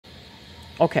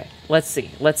Okay, let's see.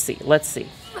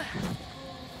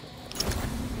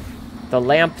 The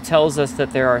lamp tells us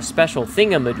that there are special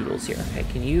thingamadoodles here. Okay,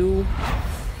 can you...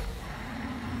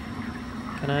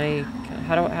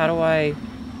 How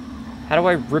do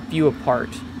I rip you apart?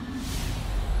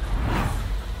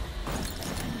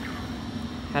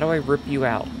 How do I rip you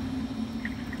out?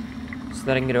 So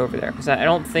that I can get over there. Because I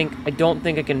don't think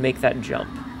I can make that jump.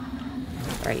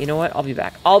 Alright, you know what? I'll be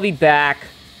back. I'll be back!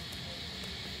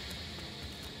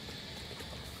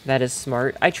 That is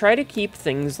smart. I try to keep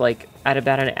things, like, at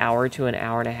about an hour to an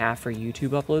hour and a half for YouTube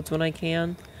uploads when I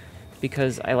can.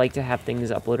 Because I like to have things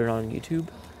uploaded on YouTube.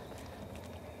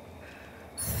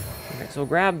 Okay, so we'll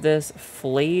grab this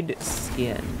flayed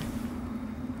skin.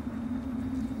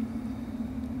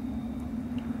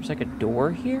 There's, like, a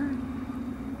door here?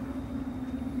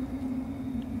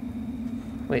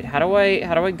 Wait, how do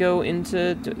I go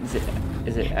into...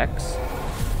 Is it X?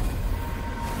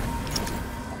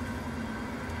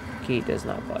 Key does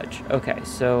not budge. Okay,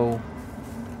 so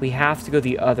we have to go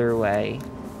the other way.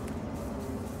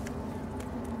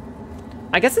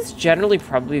 I guess it's generally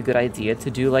probably a good idea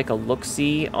to do like a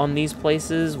look-see on these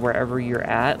places wherever you're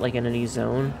at, like in any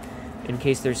zone, in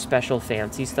case there's special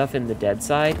fancy stuff in the dead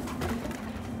side.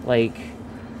 Like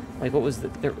what was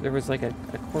there was like a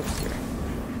corpse here.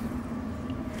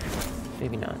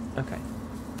 Maybe not. Okay.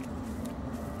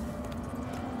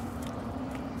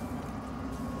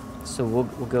 So we'll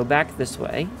go back this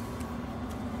way.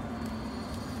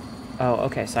 Oh,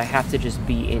 okay, so I have to just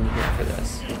be in here for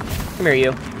this. Come here,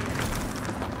 you.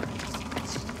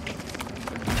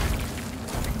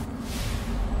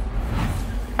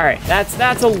 Alright,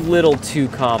 that's a little too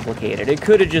complicated. It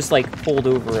could have just, like, pulled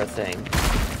over a thing.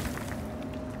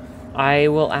 I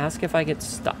will ask if I get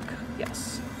stuck.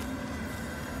 Yes.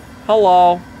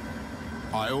 Hello.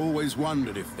 I always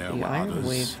wondered if there were Iron others.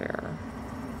 Wayfarer.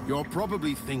 You're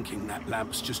probably thinking that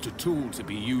lamp's just a tool to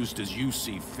be used as you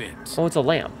see fit. Oh, it's a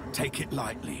lamp. Take it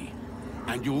lightly,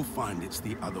 and you'll find it's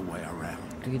the other way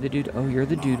around. Are you the dude? Oh, you're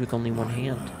the dude with only one My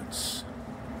hand. words.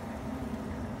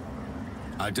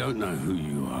 I don't know who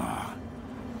you are,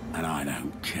 and I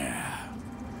don't care.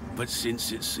 But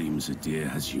since it seems a deer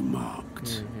has you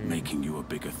marked, making you a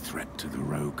bigger threat to the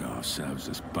Rogar serves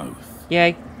us both.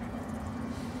 Yay.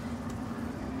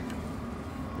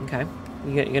 Okay.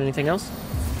 You got anything else?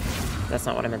 That's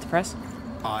not what I meant to press.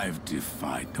 I've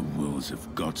defied the wills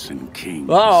of gods and kings.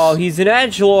 Oh, he's an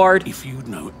edgelord. If you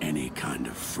know any kind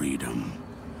of freedom,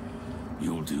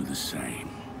 you'll do the same.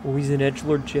 Oh, he's an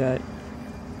edgelord, chat.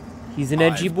 He's an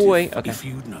edgy boy. Okay. If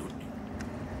you know.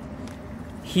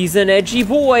 He's an edgy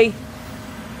boy.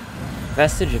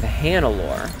 Vestige of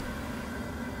Hannelore.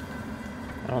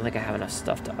 I don't think I have enough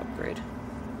stuff to upgrade.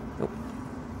 Nope.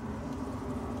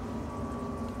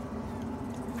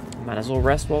 Might as well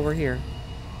rest while we're here.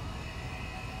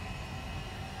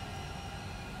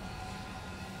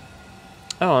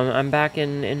 Oh, I'm back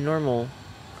in normal.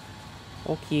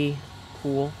 Okay,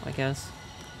 cool, I guess.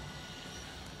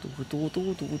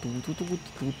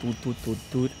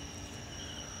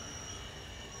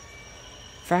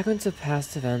 Fragments of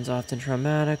past events, often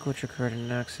traumatic, which occurred in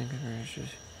next incarnations.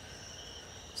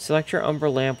 Select your Umbra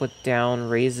lamp with down,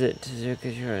 raise it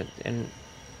to and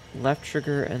left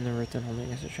trigger and the written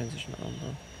holding as a transition to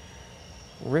Umbra.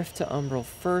 Rift to Umbral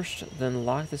first, then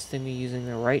lock the stigma using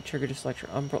the right trigger to select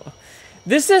your Umbral.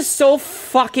 This is so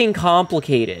fucking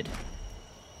complicated.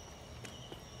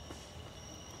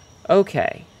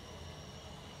 Okay.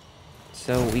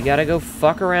 So we gotta go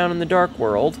fuck around in the dark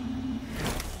world.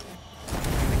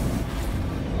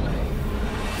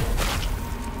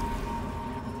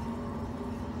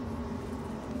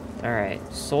 Alright,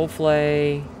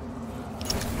 Soulflay.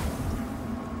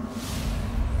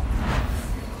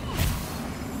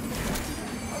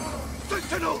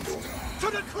 Sentinels! To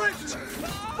the crypt!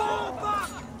 Fall back!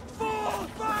 Fall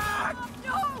back!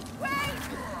 No! Wait!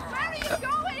 Where are you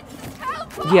going?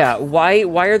 Help us! Yeah,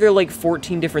 why are there like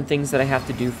 14 different things that I have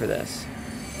to do for this?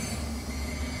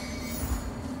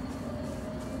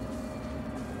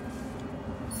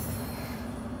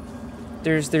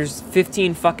 There's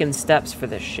 15 fucking steps for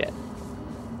this shit.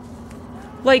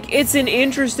 Like, it's an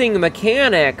interesting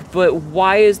mechanic, but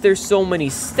why is there so many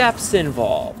steps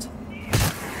involved?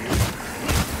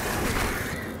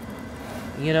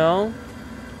 You know?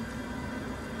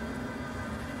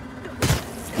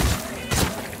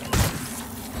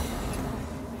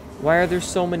 Why are there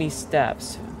so many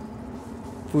steps?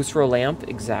 Boost for a lamp?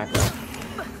 Exactly.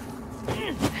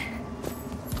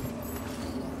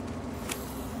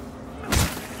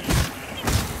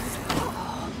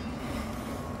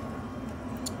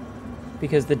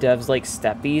 Because the devs like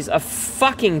steppies?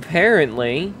 Fucking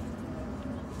apparently.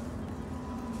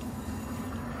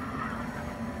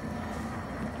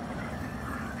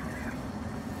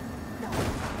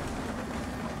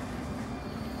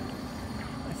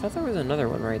 thought there was another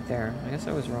one right there. I guess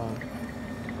I was wrong.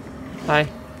 Hi.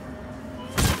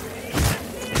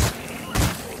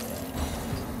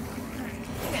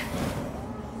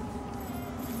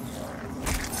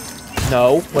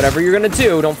 No, whatever you're gonna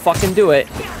do, don't fucking do it.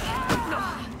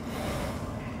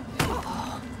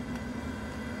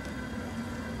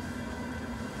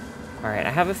 Alright, I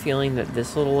have a feeling that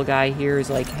this little guy here is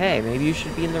like, hey, maybe you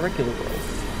should be in the regular world.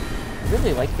 I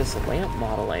really like this lamp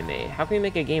model I made. How can we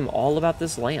make a game all about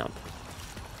this lamp?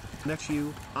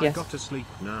 Hnetu, I Yes. got to sleep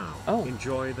now. Oh.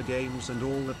 Enjoy the games and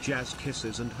all the jazz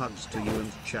kisses and hugs to you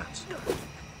and chat.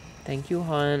 Thank you,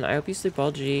 hon. I hope you sleep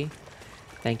well, G.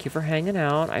 Thank you for hanging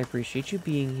out. I appreciate you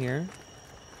being here.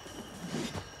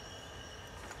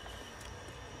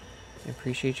 I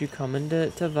appreciate you coming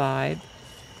to vibe.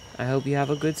 I hope you have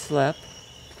a good sleep.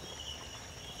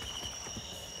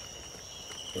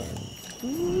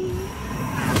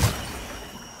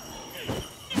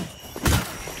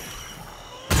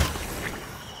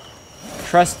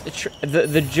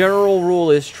 The general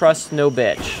rule is trust no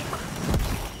bitch.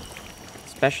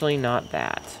 Especially not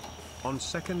that. On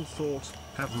second thought,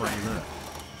 have my nerve.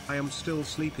 I am still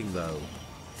sleeping though.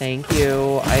 Thank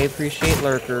you. I appreciate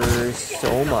lurkers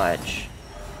so much.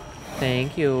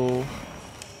 Thank you.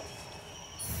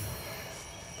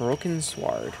 Broken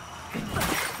sword.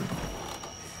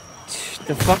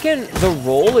 The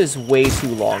roll is way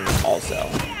too long also.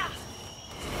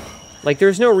 Like,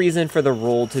 there's no reason for the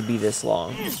roll to be this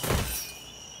long.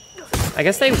 I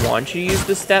guess they want you to use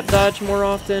the step dodge more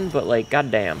often, but like,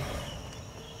 goddamn.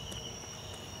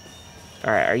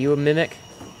 Alright, are you a mimic?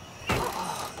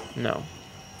 No.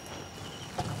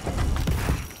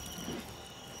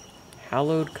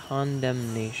 Hallowed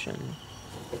Condemnation.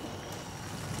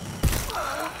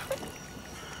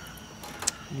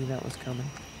 Knew that was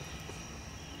coming.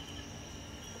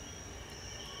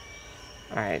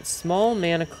 Alright, a small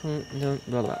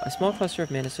cluster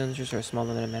of mana stones restore a small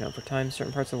amount of mana over time.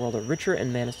 Certain parts of the world are richer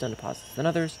in mana stone deposits than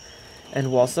others,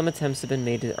 and while some attempts have been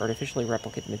made to artificially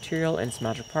replicate the material and its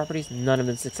magic properties, none have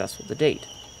been successful to date.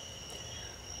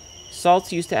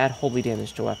 Salts used to add holy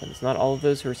damage to weapons. Not all of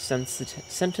those who are sentenced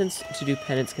to do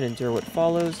penance can endure what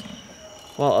follows,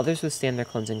 while others withstand their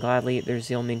cleansing gladly, their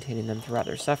zeal maintaining them throughout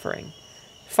their suffering.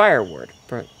 Fire ward.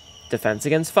 Defense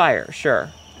against fire,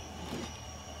 sure.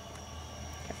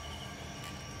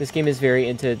 This game is very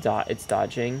into its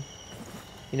dodging.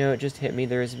 You know, it just hit me.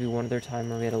 There used to be one other time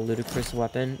where we had a ludicrous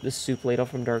weapon. The soup ladle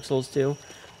from Dark Souls 2.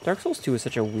 Dark Souls 2 is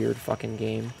such a weird fucking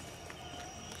game.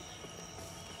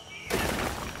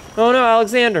 Oh no,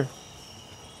 Alexander!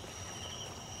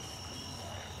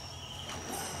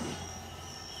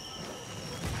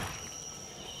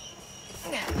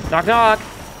 Knock knock!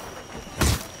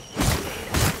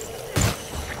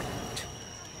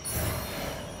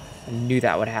 I knew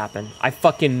that would happen. I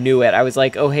fucking knew it. I was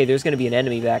like, oh hey, there's gonna be an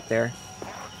enemy back there.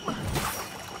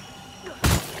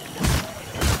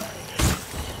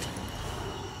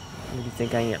 What do you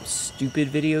think I am? Stupid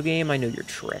video game? I know your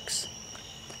tricks.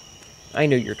 I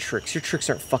know your tricks. Your tricks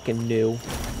aren't fucking new.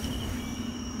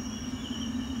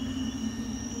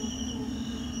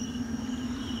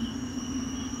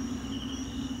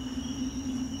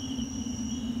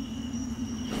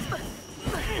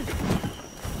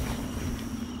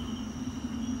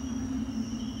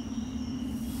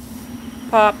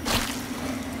 Pop.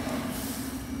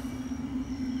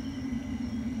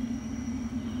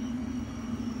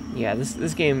 Yeah,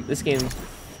 this game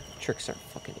tricks are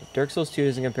fucking new. Dark Souls 2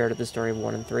 isn't compared to the story of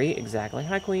 1 and 3. Exactly.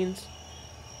 Hi, Queens.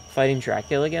 Fighting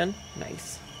Dracula again?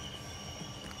 Nice.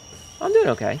 I'm doing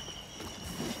okay.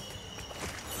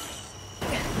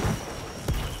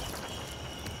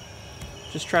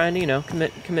 Just trying to, you know,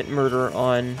 commit murder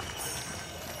on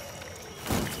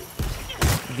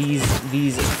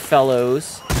these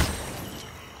fellows,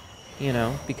 you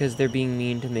know, because they're being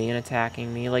mean to me and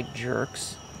attacking me like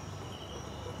jerks.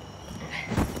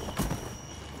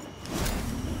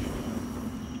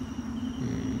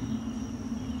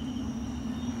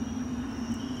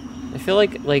 I feel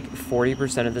like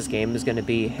 40% of this game is going to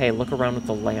be, hey, look around with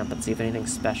the lamp and see if anything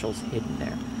special is hidden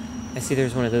there. I see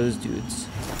there's one of those dudes.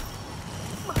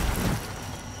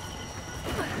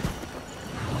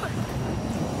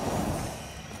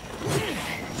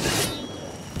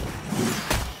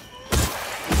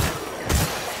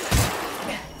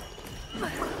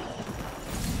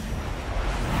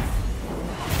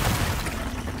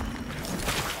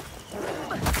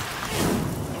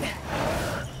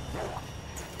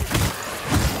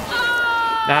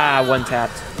 Ah, one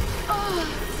tapped.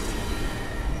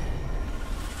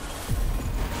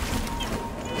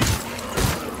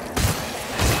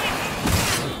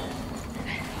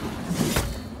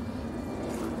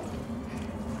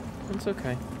 It's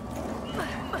okay.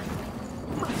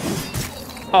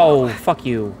 Oh, fuck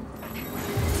you.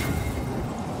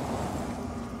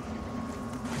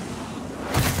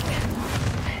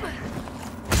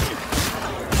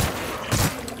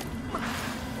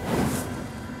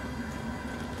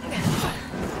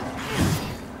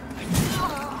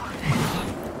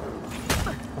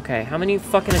 Okay, how many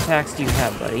fucking attacks do you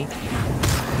have, buddy?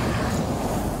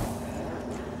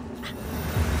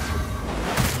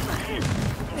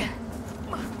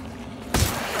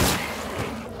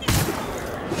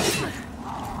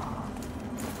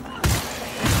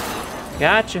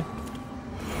 Gotcha.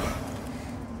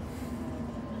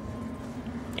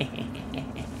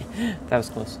 That was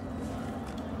close.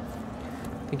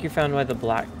 Think you found the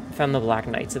Black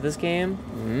Knights of this game?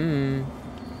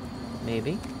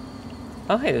 Maybe.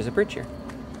 Oh, hey, there's a bridge here.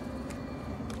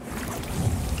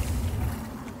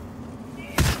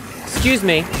 Excuse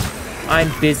me.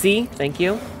 I'm busy. Thank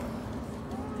you.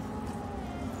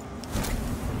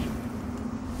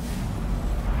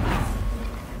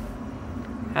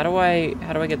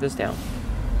 How do I get this down?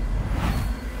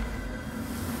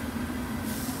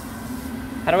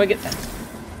 How do I get that?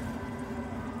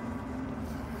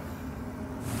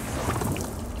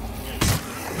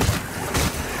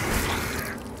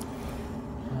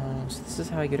 So this is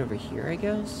how I get over here, I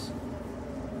guess?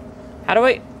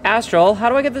 Astral, how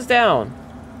do I get this down?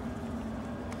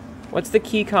 What's the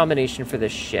key combination for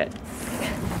this shit?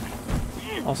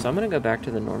 Also, I'm gonna go back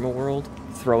to the normal world.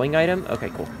 Throwing item? Okay,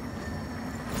 cool.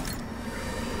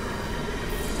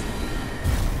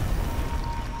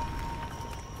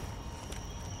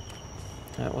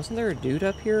 Wasn't there a dude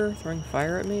up here throwing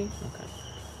fire at me? Okay.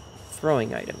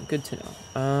 Throwing item. Good to know.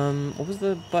 What was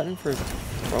the button for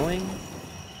throwing?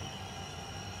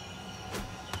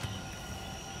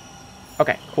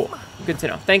 Okay, cool. Good to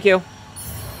know. Thank you.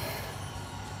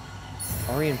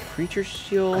 Aryan Preacher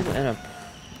Shield and a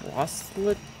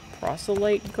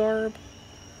proselyte garb?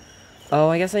 Oh,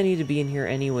 I guess I need to be in here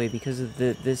anyway because of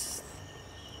this...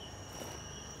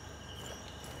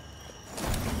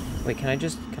 Wait,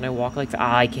 can I walk like that?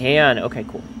 Ah, I can! Okay,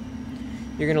 cool.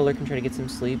 You're gonna lurk and try to get some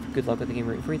sleep. Good luck with the game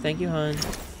rooting for you. Thank you, hon.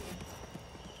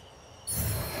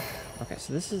 Okay,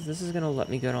 so this is gonna let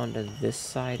me go on to this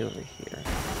side over here.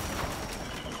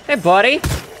 Hey, buddy!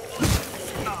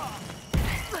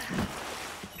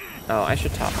 Oh, I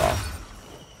should top off.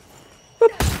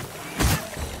 Boop.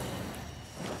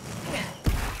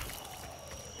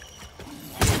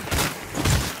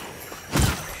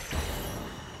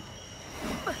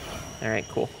 Alright,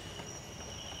 cool.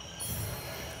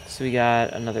 So we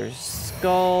got another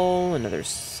skull, a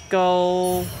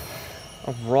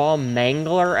raw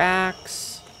mangler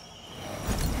axe.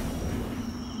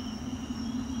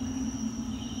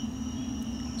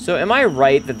 So am I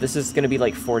right that this is going to be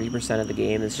like 40% of the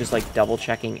game? It's just like double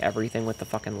checking everything with the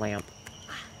fucking lamp.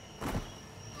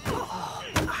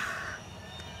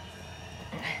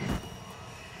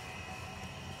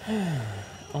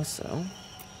 Also...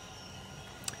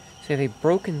 So we have a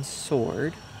broken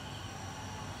sword,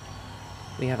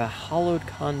 we have a hollowed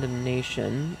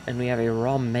condemnation, and we have a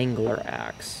raw mangler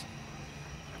axe.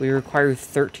 We require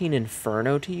 13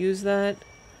 inferno to use that.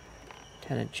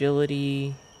 10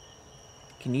 agility.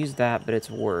 Can use that, but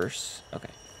it's worse. Okay.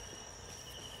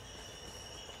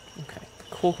 Okay.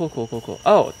 Cool.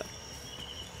 Oh!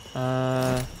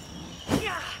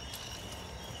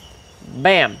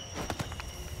 Bam!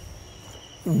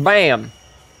 Bam!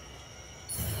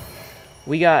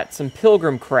 We got some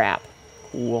pilgrim crap.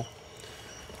 Cool.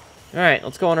 Alright,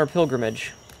 let's go on our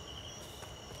pilgrimage.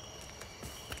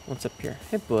 What's up here?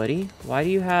 Hey, buddy. Why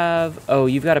do you have... Oh,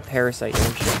 you've got a parasite,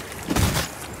 don't you?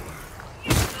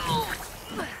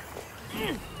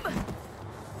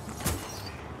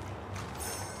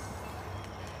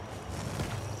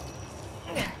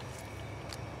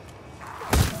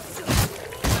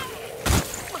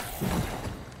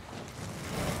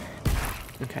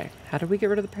 Okay, how do we get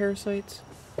rid of the parasites?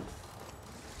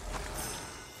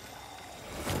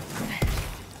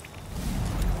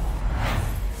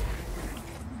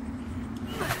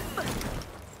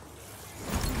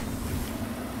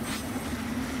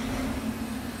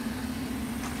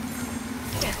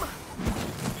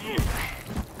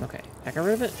 Okay, I got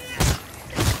rid of it?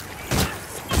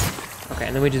 Okay,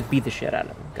 and then we just beat the shit out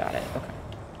of them. Got it, okay.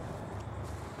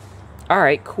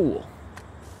 Alright, cool.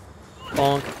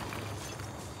 Bonk.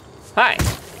 Hi!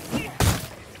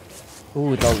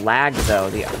 Ooh, the lag, though.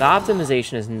 The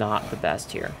optimization is not the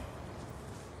best here.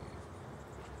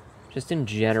 Just in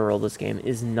general, this game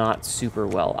is not super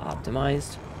well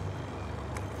optimized.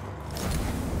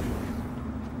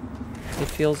 It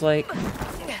feels like...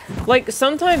 Like,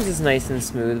 sometimes it's nice and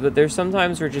smooth, but there's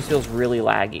sometimes where it just feels really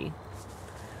laggy.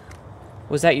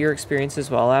 Was that your experience as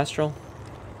well, Astral?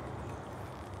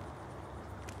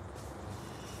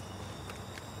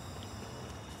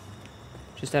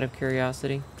 Just out of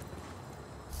curiosity.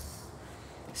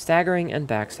 Staggering and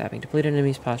backstabbing. Deplete an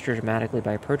enemy's posture dramatically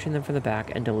by approaching them from the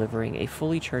back and delivering a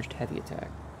fully charged heavy attack.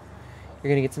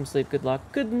 You're gonna get some sleep. Good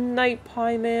luck. Good night,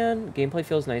 Pie Man. Gameplay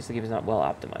feels nice. The game is not well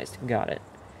optimized. Got it.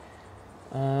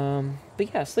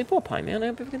 But yeah, sleep well, Pie Man. I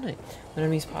hope you have a good night. When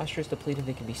enemy's posture is depleted,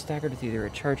 they can be staggered with either a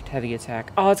charged heavy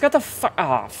attack. Oh, it's got the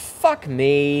fuck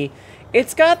me.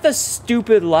 It's got the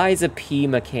stupid Liza P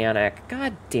mechanic.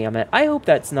 God damn it. I hope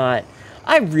that's not...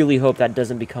 I really hope that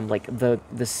doesn't become, like, the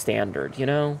standard, you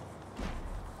know?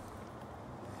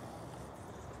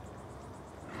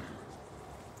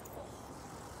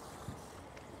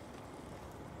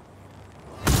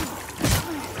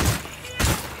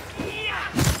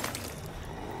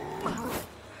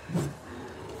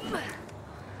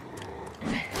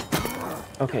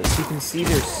 Okay, so you can see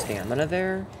there's stamina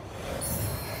there.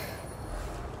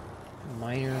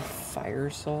 Minor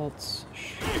fire salts.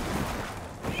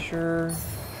 Sure.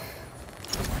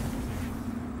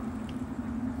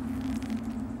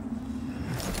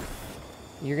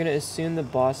 You're gonna assume the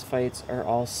boss fights are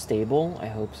all stable? I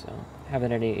hope so.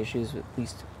 Haven't any issues with at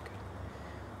least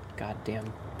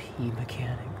goddamn P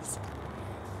mechanics.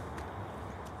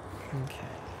 Okay.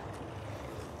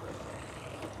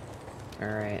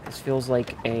 Alright, this feels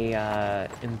like a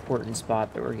important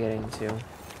spot that we're getting to.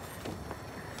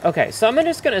 Okay, so I'm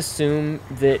just gonna assume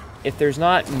that if there's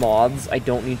not mods, I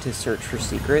don't need to search for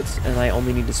secrets, and I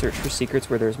only need to search for secrets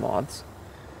where there's mods.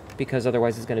 Because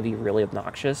otherwise it's gonna be really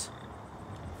obnoxious.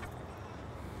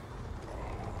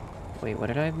 Wait, what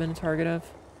did I have been a target of?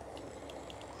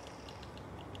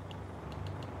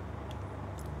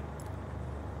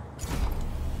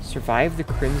 Survive the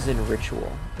Crimson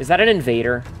Ritual. Is that an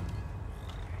invader?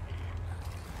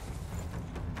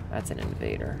 That's an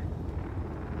invader.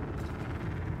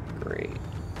 Great.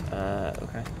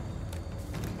 Okay.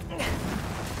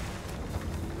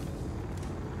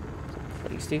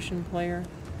 PlayStation player?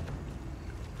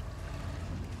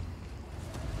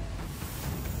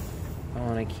 Oh,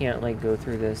 and I can't, like, go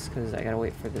through this because I gotta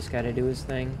wait for this guy to do his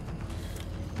thing.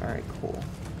 Alright, cool.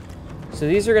 So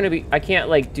these are gonna be... I can't,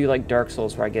 like, do, like, Dark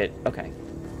Souls where I get... Okay.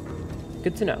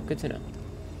 Good to know, good to know.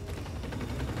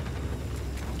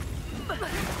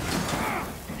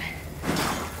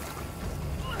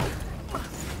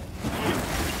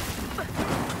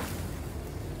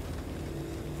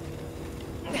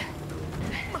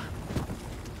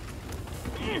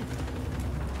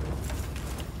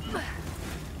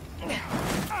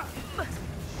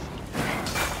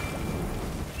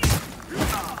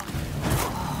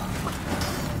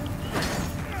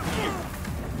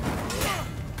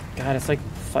 God, it's like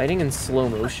fighting in slow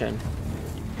motion.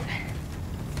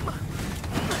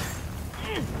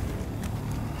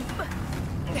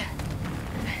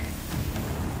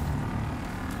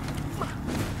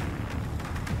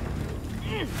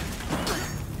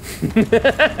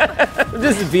 I'm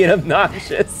just being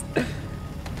obnoxious.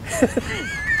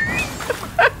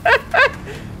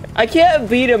 I can't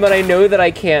beat him, and I know that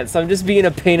I can't, so I'm just being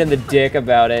a pain in the dick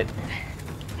about it.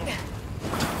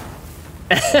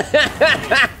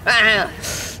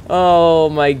 Oh,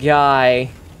 my guy.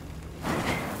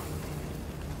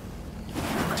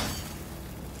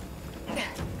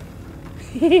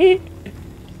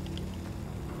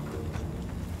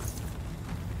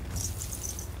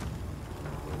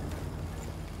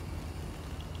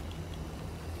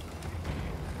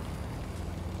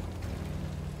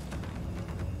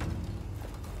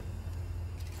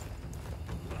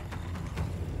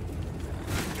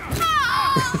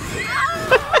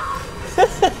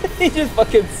 He just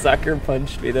fucking sucker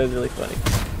punched me. That was really funny.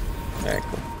 Alright,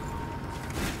 cool.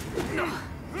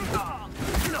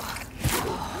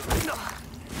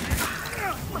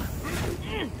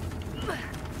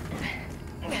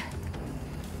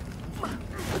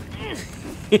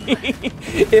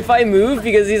 If I move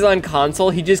because he's on console,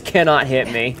 he just cannot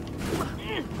hit me.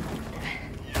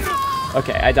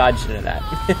 Okay, I dodged into that.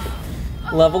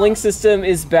 Leveling system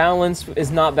is balanced, is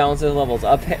not balanced with levels.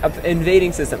 Up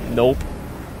invading system, nope.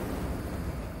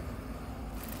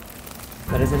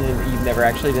 That isn't, you've never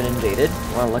actually been invaded?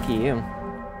 Well, lucky you.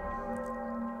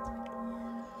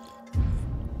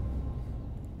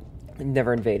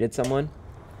 Never invaded someone.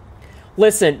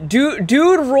 Listen, dude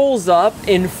rolls up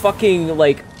in fucking,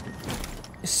 like,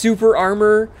 super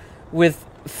armor with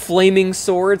flaming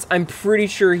swords. I'm pretty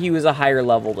sure he was a higher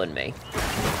level than me.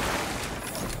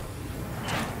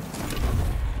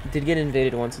 did get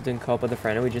invaded once and didn't co-op with a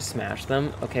friend and we just smashed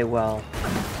them. Okay, well,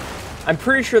 I'm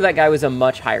pretty sure that guy was a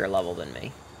much higher level than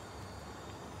me.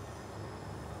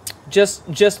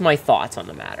 Just my thoughts on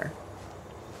the matter.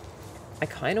 I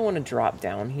kind of want to drop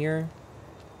down here,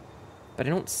 but I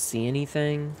don't see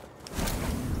anything.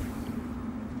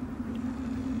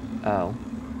 Oh.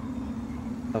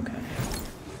 Okay.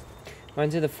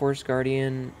 Reminds me of the Force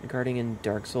Guardian in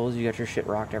Dark Souls. You got your shit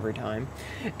rocked every time.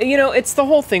 You know, it's the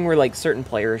whole thing where, like, certain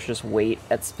players just wait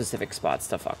at specific spots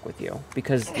to fuck with you.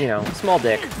 Because, you know, small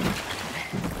dick.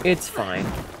 It's fine.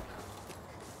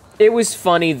 It was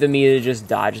funny the me to just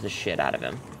dodge the shit out of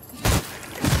him.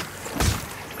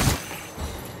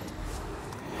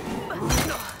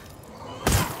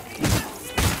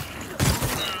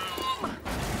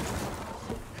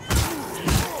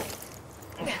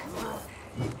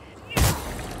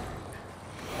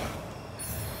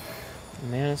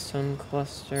 Mana Stone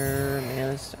Cluster,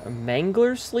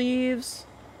 Mangler Sleeves.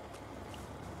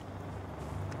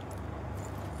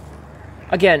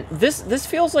 Again, this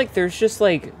feels like there's just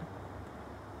like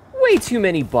way too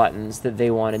many buttons that they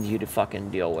wanted you to fucking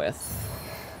deal with.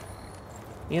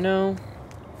 You know?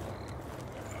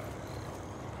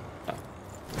 Oh.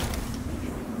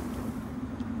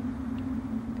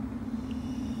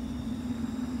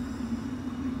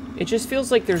 It just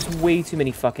feels like there's way too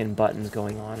many fucking buttons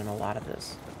going on in a lot of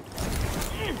this.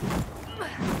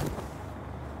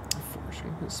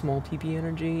 Small PP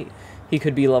energy. He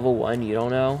could be level 1, you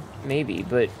don't know? Maybe,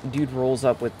 but dude rolls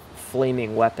up with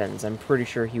flaming weapons. I'm pretty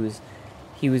sure he was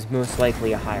most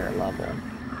likely a higher level.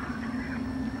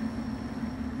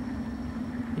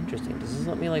 Interesting. Does this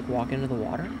let me like walk into the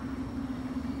water?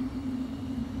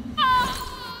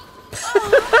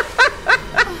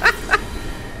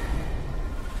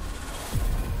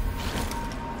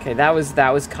 Okay, that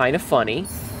was kind of funny.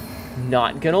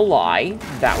 Not gonna lie,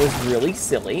 that was really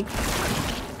silly.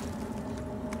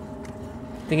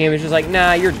 The game was just like,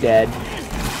 nah, you're dead.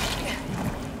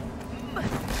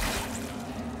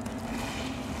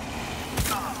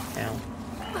 Ow.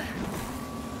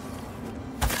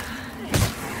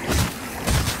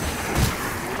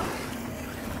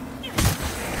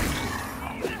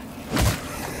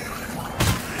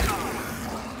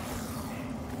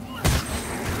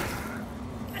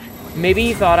 Maybe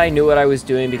he thought I knew what I was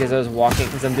doing because I was walking,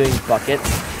 because I'm doing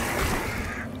buckets.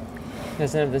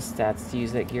 Doesn't have the stats to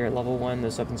use that gear at level 1.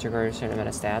 Those weapons require a certain amount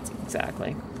of stats.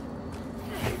 Exactly.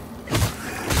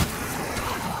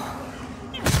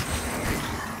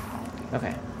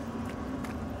 Okay.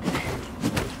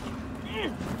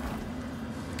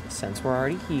 Since we're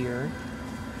already here,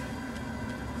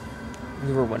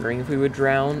 we were wondering if we would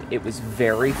drown. It was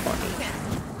very funny.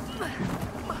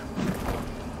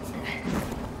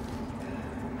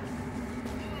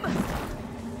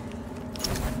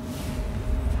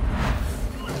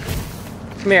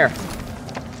 Come here.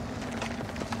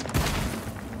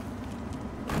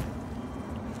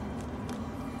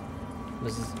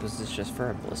 Was this just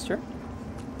for a blister?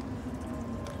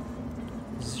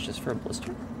 Is this just for a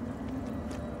blister?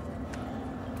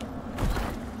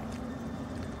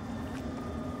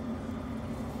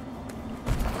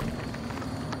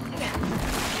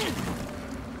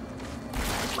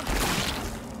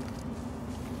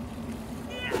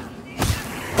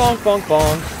 Bonk, bonk,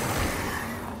 bonk.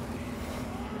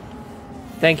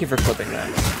 Thank you for clipping that.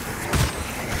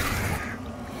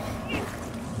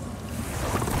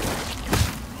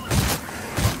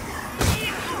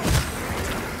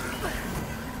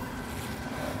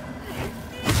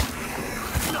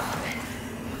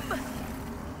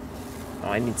 Oh,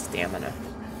 I need stamina.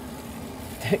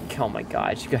 Oh my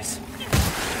god, you guys.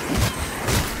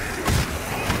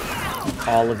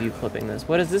 All of you clipping this.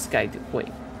 What does this guy do? Wait.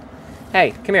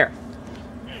 Hey, come here.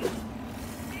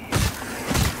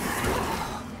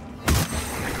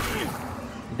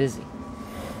 Busy.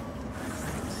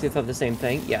 See if I have the same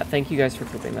thing. Yeah, thank you guys for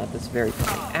clipping that. That's very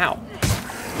funny. Ow.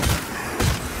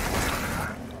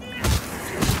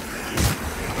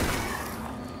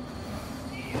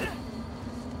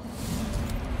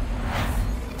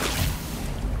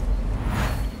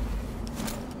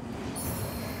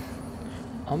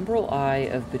 Umbral Eye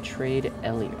of Betrayed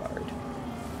Eliard.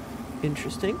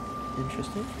 Interesting.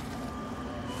 Interesting.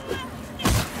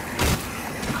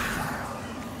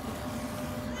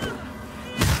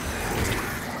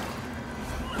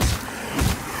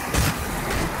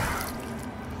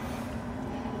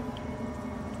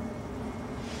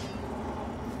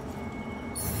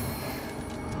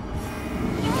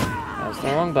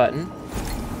 Wrong button.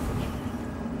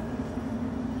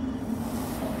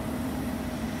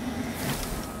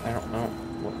 I don't know.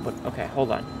 What? Okay,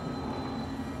 hold on.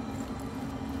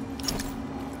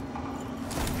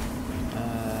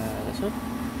 one?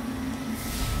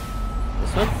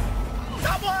 This one?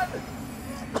 Someone!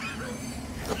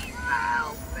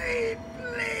 Help me,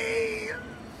 please!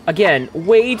 Again,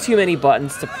 way too many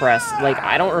buttons to press. Like,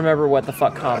 I don't remember what the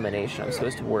fuck combination I'm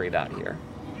supposed to worry about here.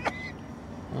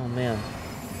 Oh, man.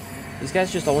 These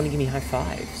guys just all want to give me high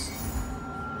fives.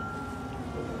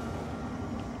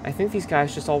 I think these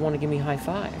guys just all want to give me high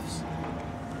fives.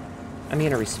 I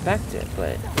mean, I respect it,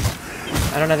 but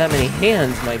I don't have that many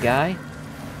hands, my guy.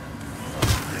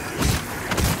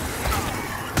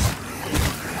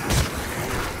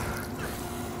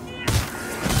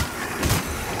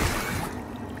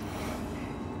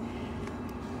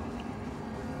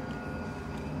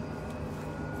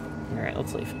 Alright,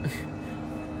 let's leave.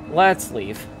 Let's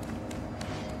leave.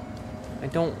 I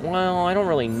don't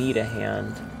really need a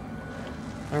hand.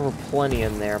 There were plenty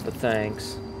in there, but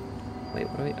thanks. Wait,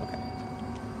 what do we... Okay.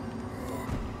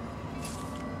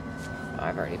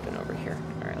 I've already been over here.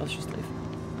 Alright, let's just leave.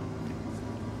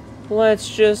 Let's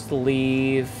just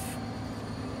leave.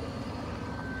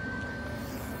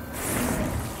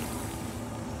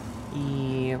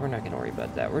 Yeah, we're not gonna worry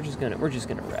about that. We're just gonna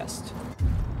rest.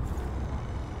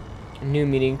 A new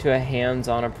meaning to a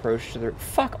hands-on approach to the...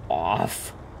 Fuck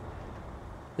off!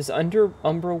 Is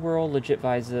Umbra World legit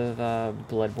vibes of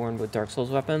Bloodborne with Dark Souls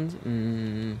weapons?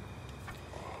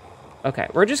 Okay,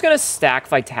 we're just gonna stack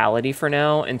Vitality for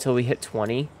now until we hit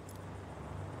 20.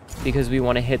 Because we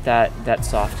want to hit that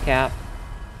soft cap.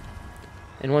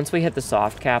 And once we hit the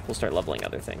soft cap, we'll start leveling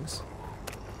other things.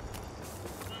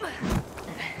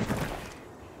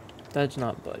 Does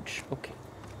not budge. Okay.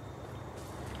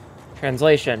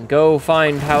 Translation. Go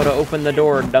find how to open the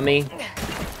door, dummy.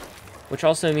 Which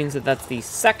also means that that's the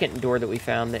second door that we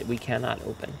found that we cannot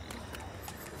open.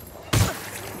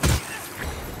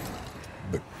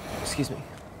 Excuse me.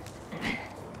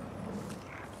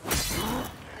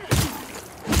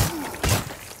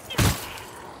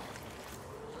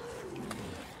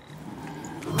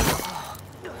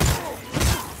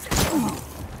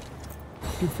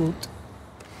 Default.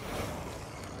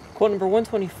 Quote number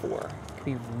 124.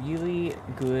 Be really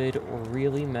good or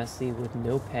really messy with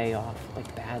no payoff,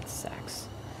 like bad sex.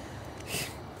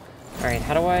 Alright,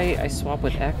 how do I swap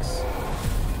with X?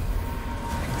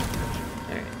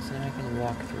 Alright, so now I can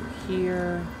walk through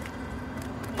here.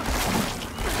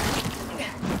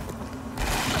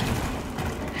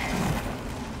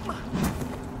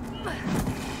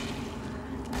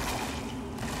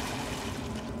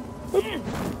 Boop,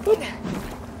 boop.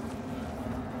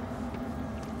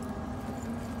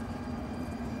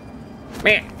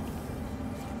 Man.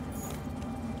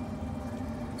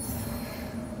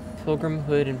 Pilgrim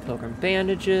hood and pilgrim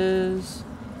bandages.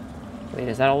 Wait,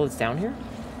 is that all that's down here?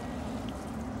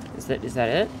 Is that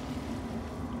it?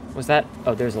 Was that?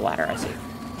 Oh, there's a ladder. I see.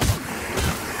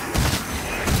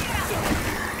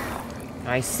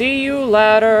 I see you,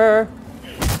 ladder.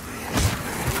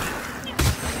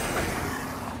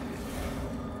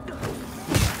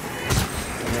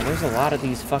 Yeah, there's a lot of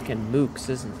these fucking mooks,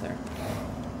 isn't there?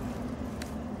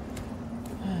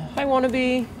 I want to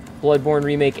be Bloodborne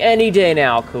remake any day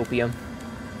now, Copium.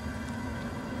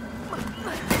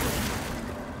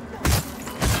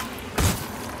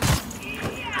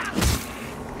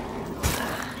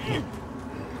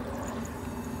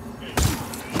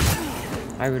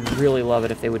 I would really love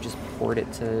it if they would just port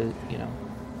it to, you know,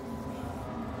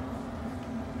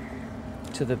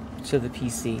 to the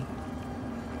PC.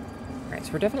 All right,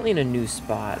 so we're definitely in a new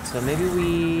spot. So maybe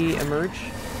we emerge.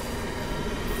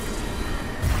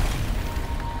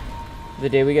 The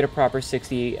day we get a proper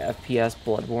 60 FPS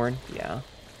Bloodborne, yeah.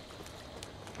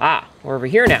 Ah, we're over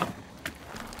here now.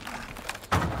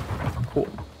 Cool.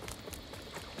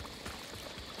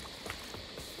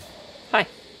 Hi.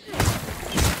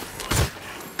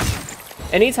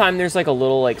 Anytime there's like a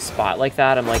little like spot like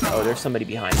that, I'm like, oh, there's somebody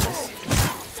behind this.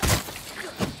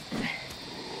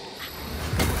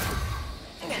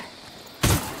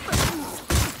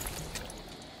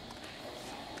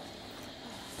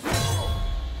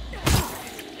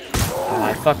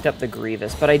 Fucked up the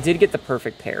Grievous, but I did get the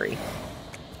perfect parry.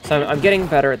 So I'm getting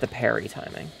better at the parry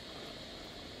timing.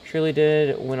 Surely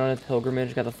did. Went on a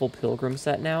pilgrimage, got the full pilgrim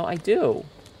set now. I do.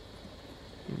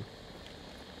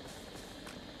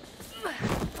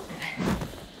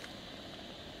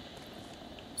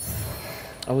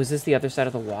 Oh, is this the other side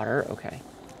of the water? Okay.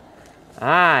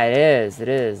 Ah, it is. It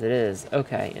is. It is.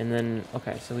 Okay, and then...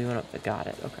 Okay, so we went up... Got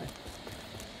it. Okay.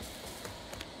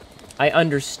 I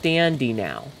understandy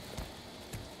now.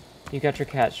 You got your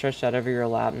cat stretched out over your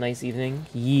lap. Nice evening.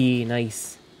 Yee,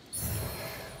 nice.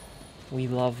 We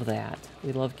love that.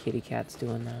 We love kitty cats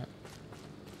doing that.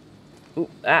 Ooh,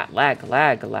 ah, lag.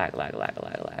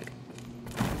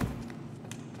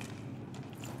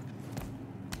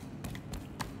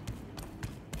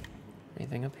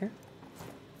 Anything up here?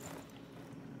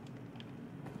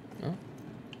 No?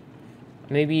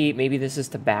 Maybe this is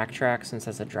to backtrack since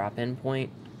that's a drop-in point.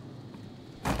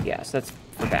 Yeah, so that's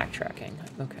for backtracking.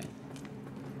 Okay.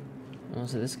 Oh,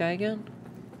 is it this guy again?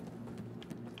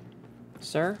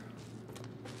 Sir?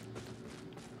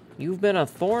 You've been a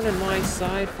thorn in my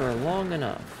side for long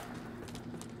enough.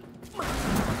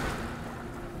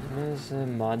 There's a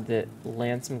mod that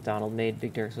Lance McDonald made.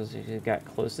 Big Dark Souls. It got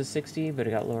close to 60, but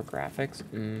it got lower graphics.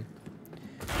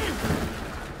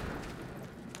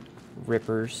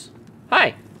 Rippers.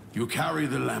 Hi! You carry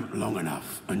the lamp long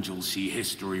enough, and you'll see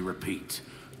history repeat.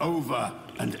 Over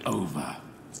and over.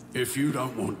 If you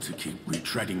don't want to keep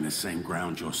retreading the same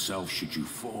ground yourself should you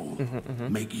fall,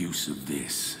 make use of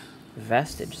this.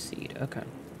 Vestige seed. Okay.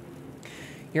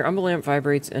 Your Umbra lamp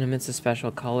vibrates and emits a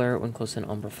special color when close to an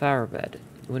Umbra flower bed.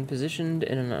 When positioned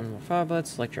in an Umbra flower bed,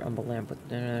 select your Umbra lamp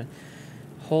with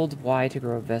hold Y to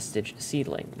grow a vestige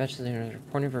seedling. Vestige is a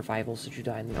point of revival should you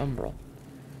die in the umbral.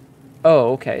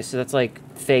 Oh, okay. So that's like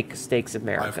fake Stakes of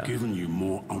America. I've given you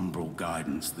more umbral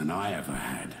guidance than I ever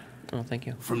had. Oh, thank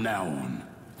you. From now on,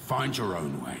 find your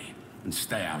own way and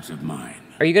stay out of mine.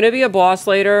 Are you gonna be a boss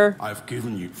later? I've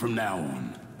given you from now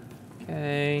on.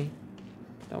 Okay.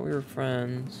 Thought we were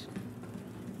friends.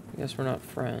 I guess we're not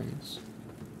friends.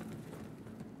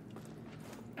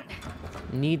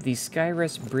 Need the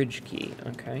Skyrest bridge key.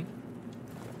 Okay.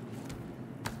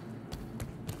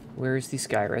 Where is the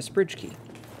Skyrest bridge key?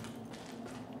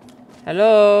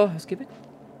 Hello? Housekeeping?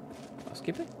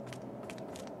 Housekeeping?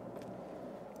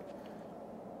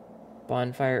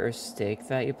 Bonfire or stake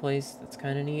that you place? That's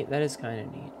kind of neat. That is kind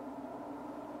of neat.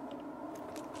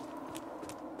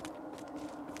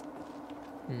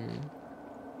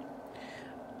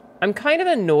 I'm kind of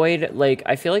annoyed, like,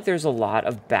 I feel like there's a lot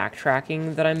of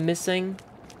backtracking that I'm missing.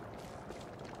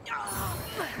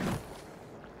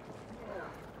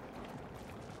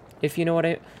 If you know what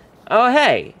I... Oh,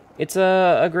 hey! It's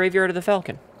a graveyard of the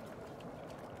Falcon.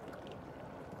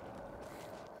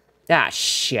 Ah,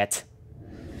 shit.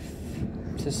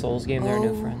 It's a Souls game, there are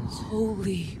no friends.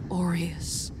 Holy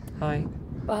Aureus. Hi.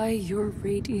 By your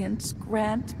radiance,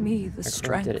 grant me the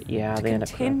strength yeah, to they end up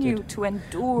continue corrupted. to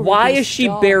endure. Why these is she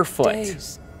dark barefoot?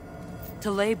 days,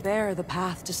 to lay bare the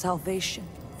path to salvation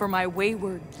for my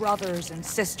wayward brothers and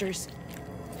sisters,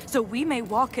 so we may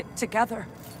walk it together,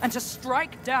 and to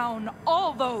strike down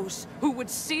all those who would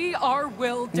see our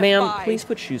will defied. Ma'am, please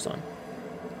put shoes on.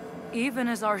 Even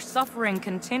as our suffering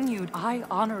continued, I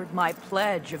honored my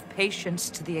pledge of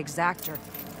patience to the exactor.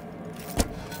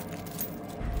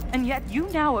 And yet you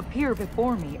now appear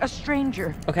before me, a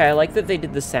stranger. Okay, I like that they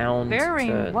did the sound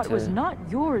bearing what was not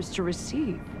yours to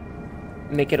receive.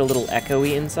 Make it a little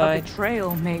echoey A inside.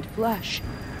 betrayal made flesh.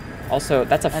 Also,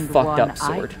 that's a And fucked one up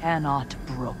sword. I cannot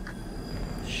brook.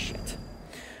 Shit.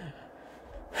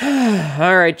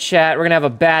 Alright, chat, we're gonna have a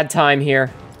bad time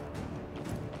here.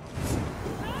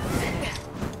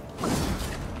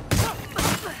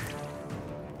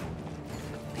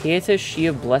 Pieta She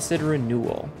of Blessed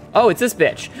Renewal. Oh, it's this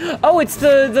bitch. Oh, it's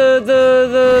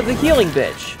the healing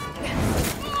bitch.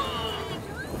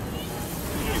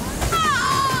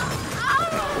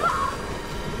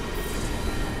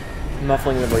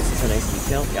 Muffling the voice is a nice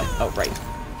detail. Yep. Oh, right.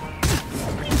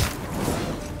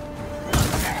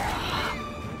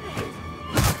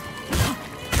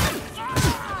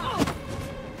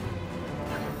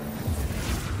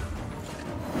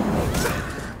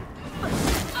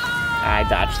 I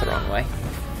dodged the wrong way.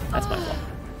 That's my fault.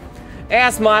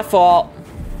 That's my fault.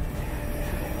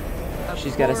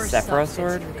 She's got a Sephiroth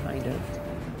sword? Kind of.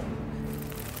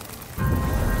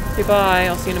 Okay, bye.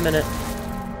 I'll see you in a minute.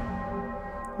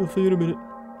 I'll see you in a minute.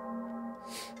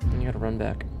 You gotta run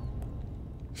back.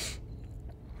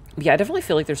 Yeah, I definitely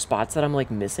feel like there's spots that I'm,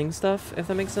 like, missing stuff, if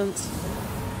that makes sense.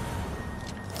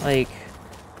 Like,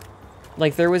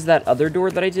 there was that other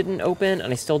door that I didn't open,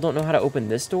 and I still don't know how to open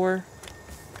this door.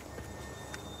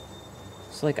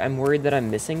 So, like, I'm worried that I'm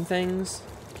missing things.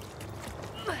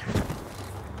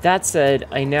 That said,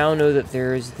 I now know that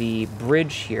there's the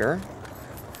bridge here,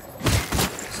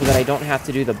 so that I don't have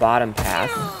to do the bottom path.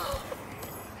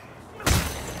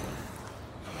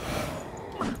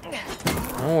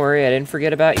 Don't worry, I didn't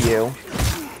forget about you.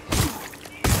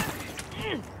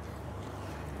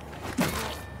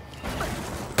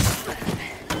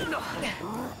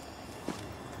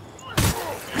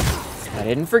 I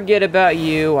didn't forget about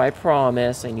you, I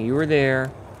promise. I knew you were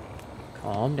there.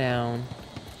 Calm down.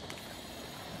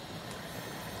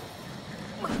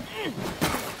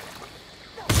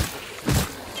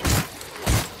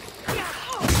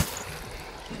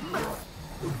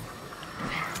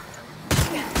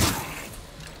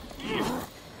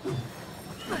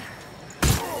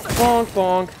 Bonk,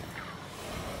 bonk.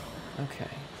 Okay.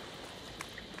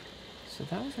 So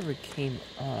that was where we came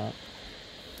up.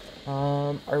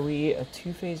 Are we a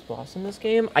two-phased boss in this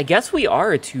game? I guess we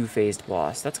are a two-phased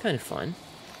boss. That's kind of fun.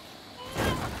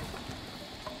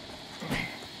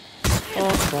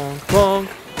 Bonk, bonk, bonk,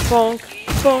 bonk,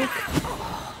 bonk.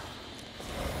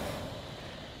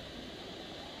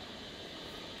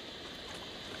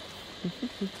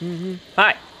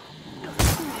 Hi.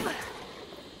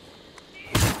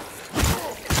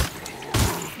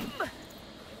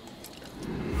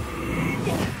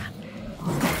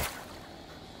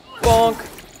 Bonk,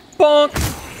 bonk.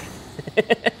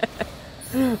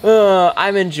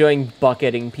 I'm enjoying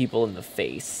bucketing people in the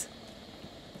face.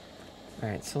 All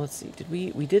right, so let's see. Did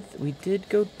we did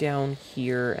go down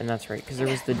here, and that's right, because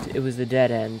it was the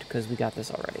dead end because we got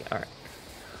this already. All right.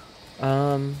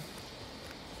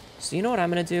 So you know what I'm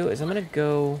gonna do is I'm gonna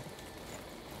go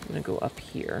up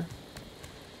here,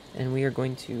 and we are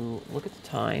going to look at the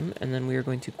time, and then we are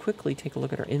going to quickly take a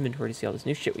look at our inventory to see all this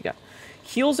new shit we got.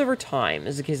 Heals over time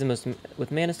is the case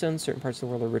with mana stones. Certain parts of the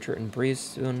world are richer in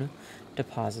brimstone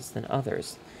deposits than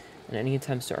others, and any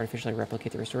attempts to artificially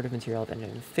replicate the restorative material have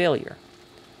ended in failure.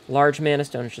 Large mana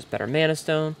stone is just better mana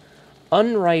stone.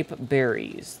 Unripe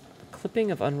berries. The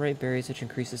clipping of unripe berries, which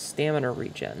increases stamina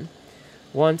regen.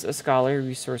 Once a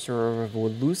scholarly sorcerer of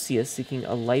Lucius, seeking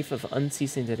a life of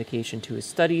unceasing dedication to his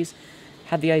studies,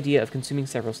 had the idea of consuming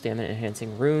several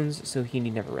stamina-enhancing runes, so he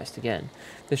need never rest again.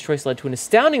 This choice led to an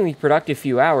astoundingly productive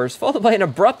few hours, followed by an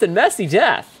abrupt and messy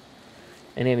death.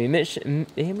 An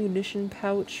ammunition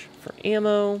pouch for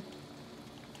ammo.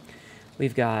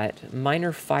 We've got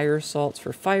minor fire salts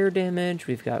for fire damage.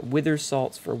 We've got wither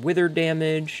salts for wither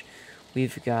damage.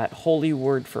 We've got holy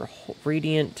word for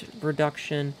radiant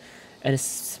reduction. And a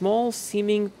small,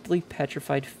 seemingly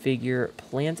petrified figure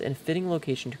plant in a fitting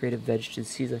location to create a vegetative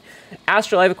season.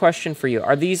 Astral, I have a question for you.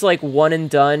 Are these like one and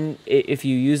done? If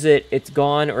you use it, it's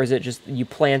gone, or is it just you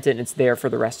plant it and it's there for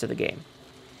the rest of the game?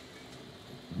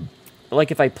 Like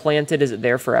if I plant it, is it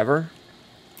there forever?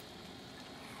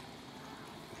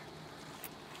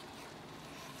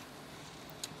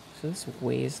 So this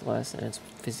weighs less and it's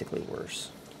physically worse.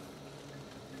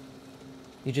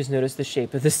 You just noticed the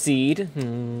shape of the seed.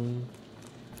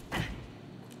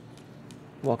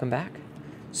 Welcome back.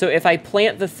 So if I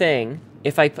plant the thing,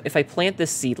 if I plant this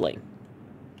seedling,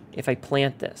 if I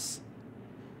plant this,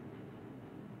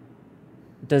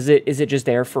 is it just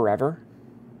there forever?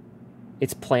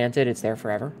 It's planted, it's there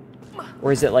forever?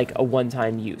 Or is it like a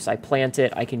one-time use? I plant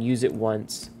it, I can use it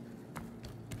once.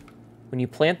 When you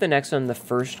plant the next one, the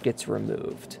first gets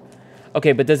removed.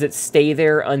 Okay, but does it stay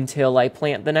there until I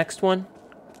plant the next one?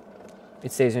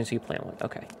 It stays there until you plant one.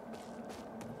 Okay.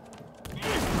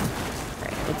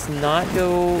 Alright, let's not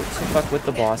go to fuck with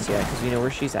the boss yet, because we know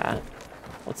where she's at.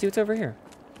 Let's see what's over here.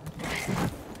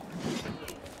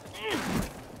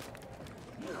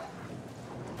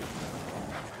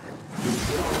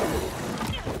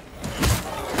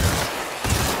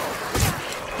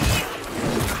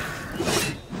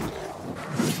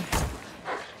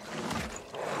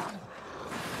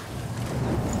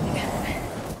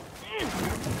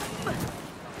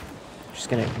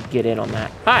 Gonna get in on that.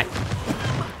 Hi!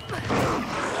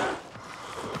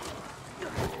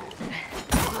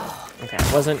 Okay,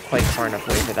 I wasn't quite far enough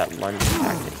away for that lunge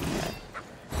attack that he had.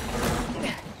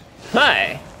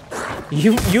 Hi!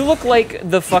 You look like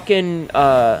the fucking,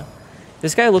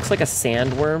 this guy looks like a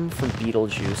sandworm from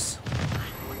Beetlejuice.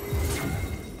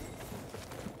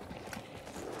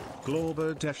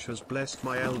 Glorber Desh has blessed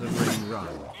my Elden Ring run.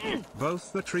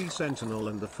 Both the Tree Sentinel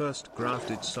and the first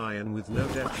grafted Scion with no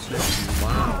depth snip.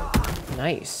 Wow.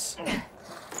 Nice.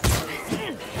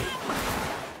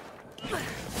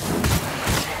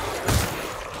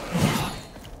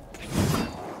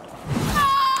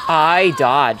 I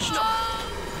dodged.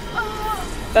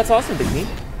 That's awesome, Big Me.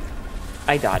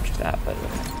 I dodged that, by the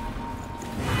way.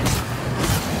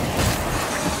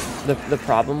 The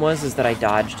problem is that I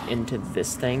dodged into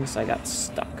this thing, so I got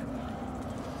stuck.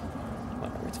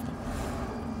 Whatever, it's fine.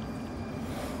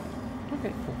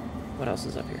 Okay, cool. What else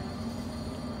is up here?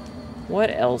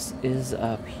 What else is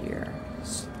up here?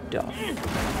 Stuff.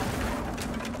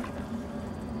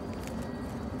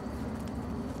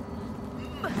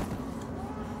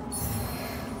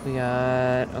 We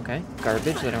got, okay,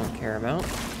 garbage that I don't care about.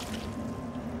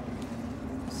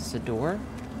 Is this a door?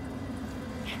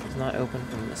 It's not open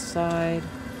from the side.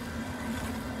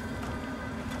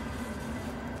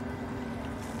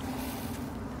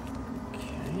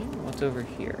 Okay, what's over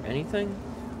here? Anything?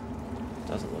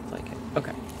 Doesn't look like it.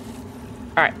 Okay.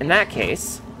 Alright, in that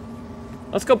case,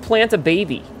 let's go plant a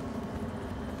baby.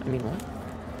 I mean, what?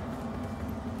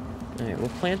 Alright, we'll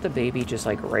plant the baby just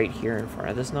like right here in front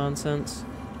of this nonsense.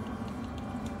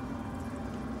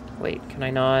 Wait, can I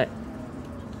not?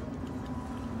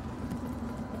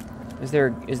 Is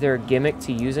there a gimmick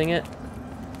to using it?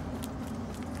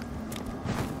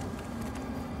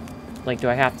 Like, do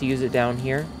I have to use it down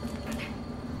here?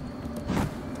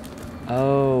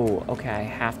 Oh, okay, I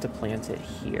have to plant it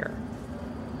here.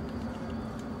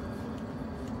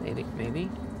 Maybe?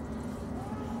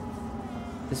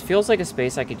 This feels like a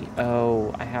space I could...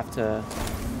 Oh, I have to...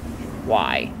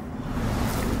 Why?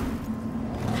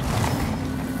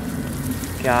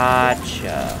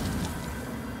 Gotcha.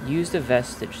 Used a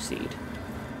vestige seed.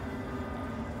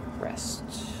 Rest.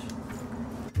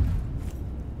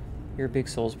 You're a big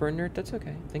Soulsborne nerd? That's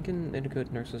okay. Thinking it'd go to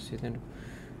Narc Souls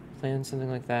plan something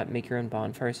like that. Make your own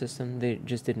bonfire system. They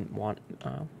just didn't want...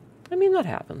 I mean, that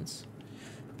happens.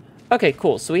 Okay,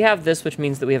 cool. So we have this, which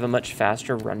means that we have a much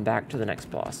faster run back to the next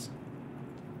boss.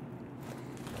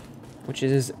 Which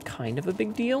is kind of a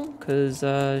big deal, because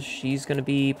she's going to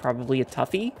be probably a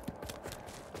toughie.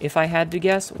 If I had to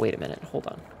guess. Wait a minute. Hold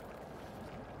on.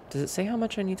 Does it say how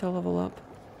much I need to level up?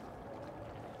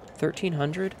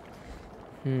 1,300?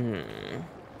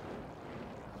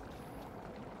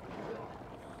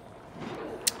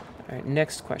 Alright,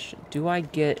 next question. Do I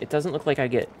get... It doesn't look like I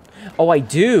get... Oh, I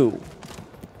do!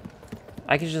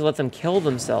 I can just let them kill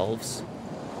themselves.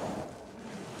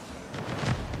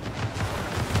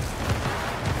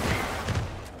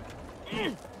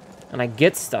 And I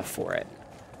get stuff for it.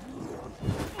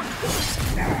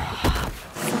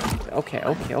 Okay.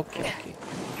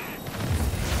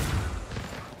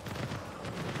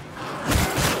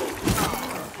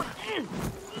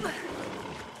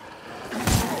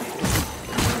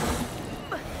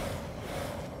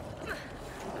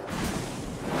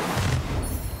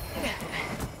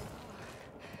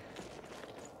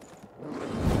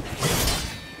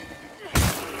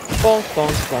 Bonk,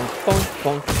 bonk, bonk, bonk,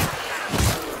 bonk.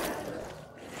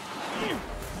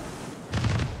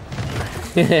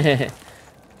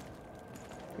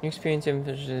 Your experience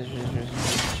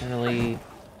generally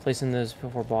placing those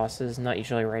before bosses, not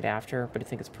usually right after, but I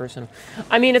think it's personal.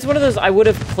 I mean, it's one of those, I would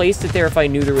have placed it there if I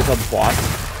knew there was a boss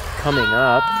coming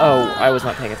up. Oh, I was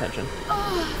not paying attention.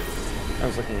 I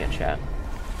was looking at chat.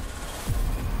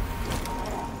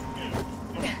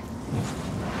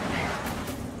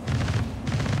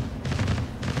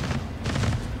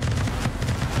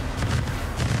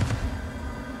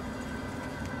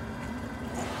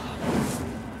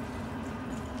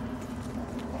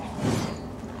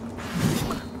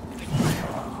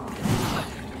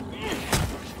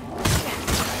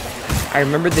 I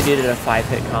remember they did a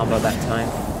 5-hit combo that time.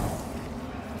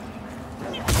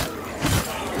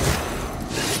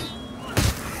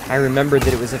 I remembered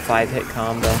that it was a 5-hit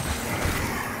combo.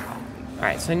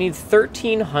 Alright, so I need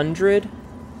 1,300.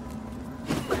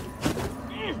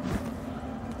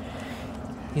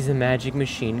 He's a magic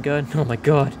machine gun? Oh my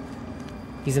god.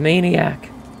 He's a maniac.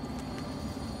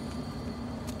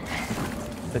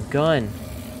 The gun.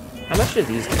 How much do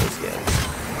these guys get?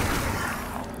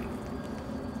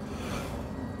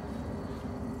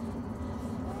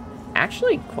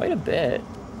 Actually, quite a bit.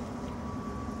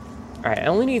 Alright, I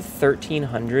only need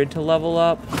 1,300 to level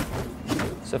up.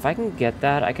 So if I can get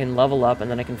that, I can level up and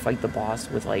then I can fight the boss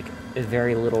with, like,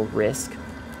 very little risk.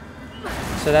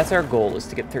 So that's our goal, is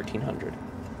to get 1,300.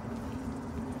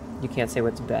 You can't say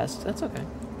what's best. That's okay.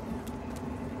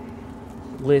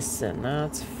 Listen,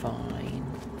 that's fine.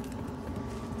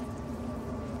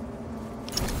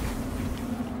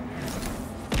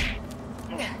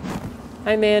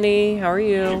 Hi, Manny. How are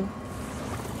you?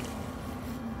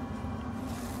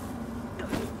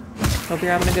 Hope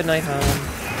you're having a good night home.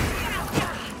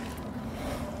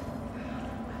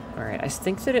 Alright, I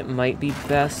think that it might be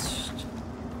best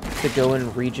to go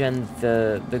and regen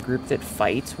the group that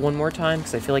fights one more time,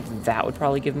 because I feel like that would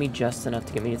probably give me just enough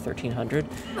to get me to 1,300,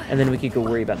 and then we could go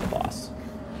worry about the boss.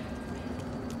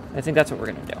 I think that's what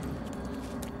we're gonna do.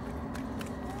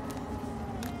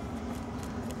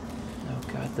 Oh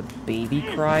god, the baby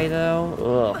cry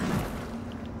though? Ugh.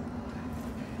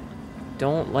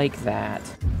 Don't like that.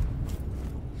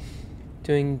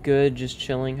 Doing good, just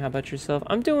chilling. How about yourself?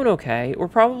 I'm doing okay. We're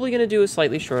probably going to do a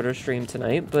slightly shorter stream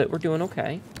tonight, but we're doing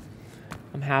okay.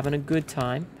 I'm having a good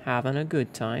time. Having a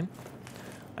good time.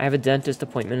 I have a dentist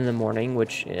appointment in the morning,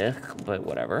 which, but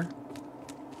whatever.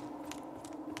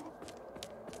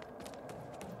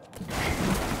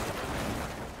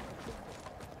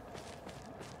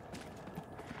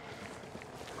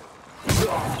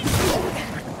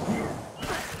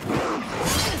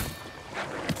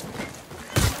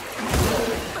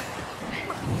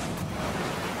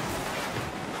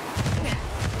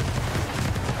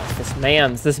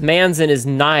 This man's in his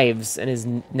knives and his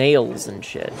nails and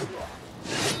shit.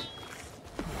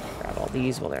 Grab all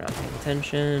these while they're not paying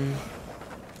attention.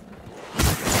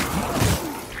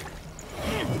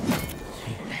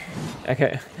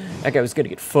 Okay, that guy was gonna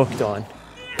get fucked on.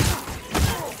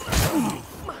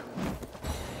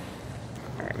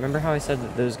 Alright, remember how I said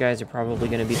that those guys are probably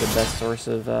gonna be the best source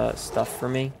of stuff for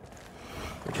me?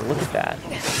 Would you look at that?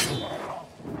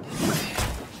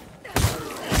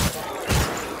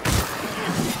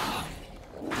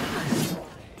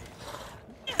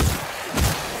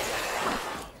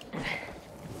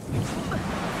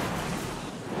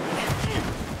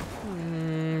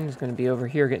 Going to be over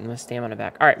here getting my stamina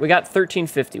back. All right, we got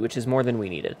 1350, which is more than we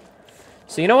needed.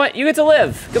 So you know what? You get to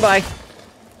live. Goodbye.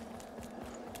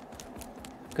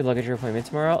 Good luck at your appointment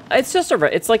tomorrow. It's just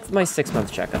it's like my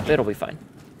 6-month checkup. It'll be fine.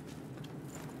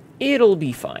 It'll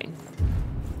be fine.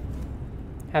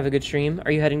 Have a good stream.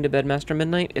 Are you heading to bed, Master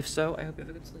Midnight? If so, I hope you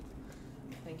have a good sleep.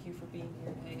 Thank you for being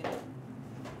here and hanging out.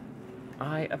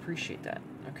 I appreciate that.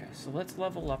 Okay, so let's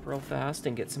level up real fast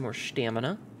and get some more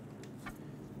stamina.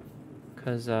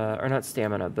 Because, or not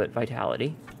stamina, but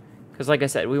vitality. Because, like I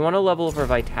said, we want to level up our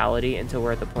vitality until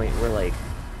we're at the point where, like,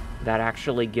 that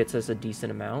actually gets us a decent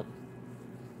amount.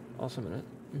 Also, a minute.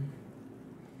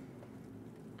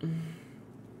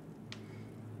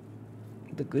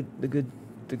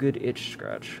 The good itch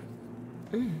scratch.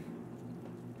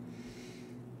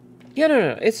 Yeah,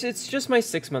 no. It's just my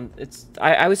 6-month.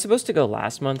 I was supposed to go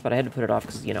last month, but I had to put it off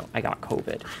because, you know, I got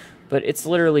COVID. But it's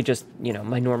literally just, you know,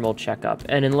 my normal checkup.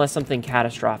 And unless something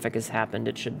catastrophic has happened,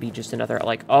 it should be just another,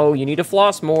 like, oh, you need to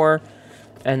floss more.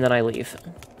 And then I leave,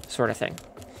 sort of thing.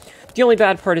 The only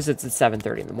bad part is it's at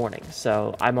 7:30 in the morning.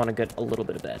 So I want to get a little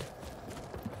bit of bed.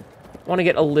 I want to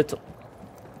get a little...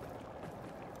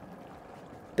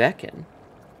 Beckon?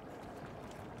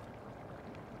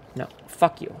 No,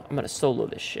 fuck you. I'm going to solo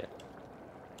this shit.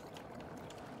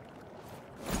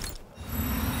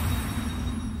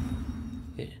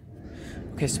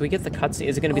 Okay, so we get the cutscene.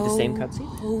 Is it going to be the same cutscene?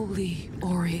 Holy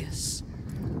Aureus,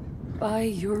 by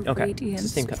your radiance.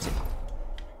 It's the same cutscene.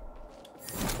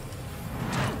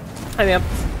 Hi, ma'am.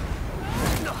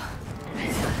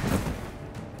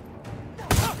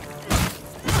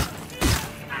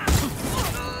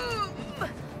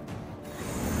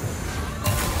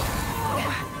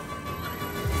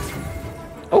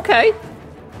 Okay.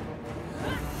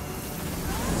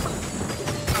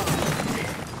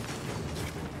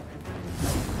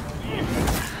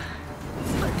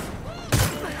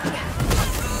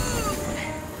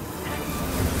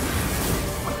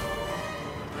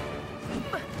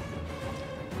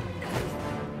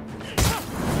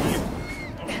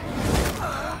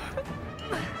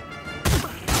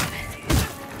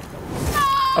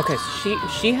 Okay, so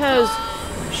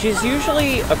she's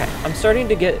usually, okay, I'm starting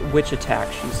to get which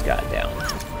attack she's got down.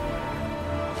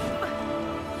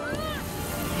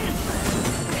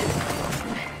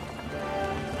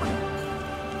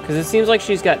 Because it seems like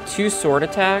she's got 2 sword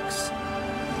attacks.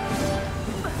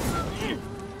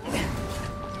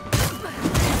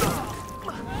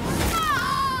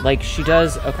 Like she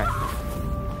does, okay.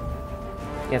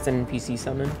 Yeah, it's an NPC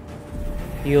summon.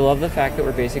 You love the fact that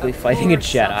we're basically fighting a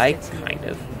Jedi? Kind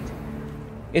of.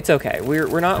 It's okay.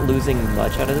 We're not losing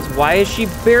much out of this. Why is she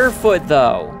barefoot,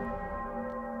 though?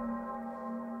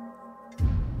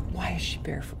 Why is she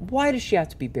barefoot? Why does she have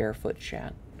to be barefoot,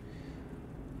 chat?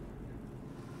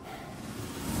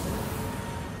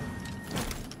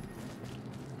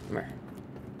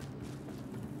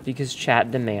 Because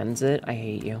chat demands it. I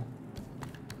hate you.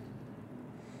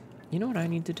 You know what I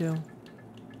need to do?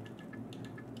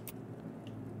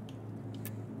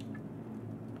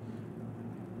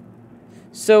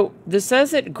 So, this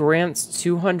says it grants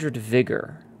 200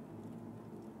 vigor.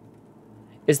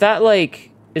 Is that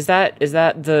like, is that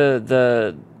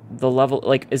the level,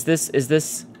 like, is this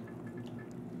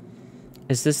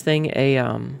thing a,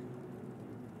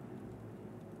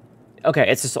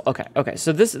 okay, it's just, okay,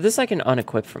 so this I can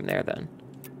unequip from there then.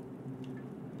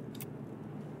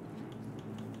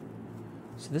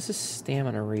 So this is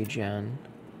stamina regen.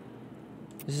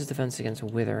 This is defense against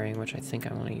withering, which I think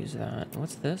I want to use that.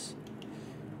 What's this?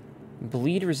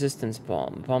 Bleed resistance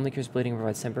balm. Balm that cures bleeding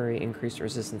provides temporary increased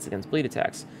resistance against bleed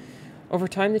attacks. Over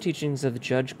time, the teachings of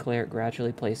Judge Claret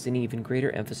gradually placed an even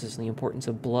greater emphasis on the importance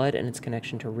of blood and its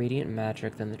connection to radiant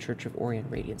magic than the Church of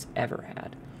Orient Radiance ever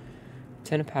had.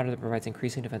 Tin powder that provides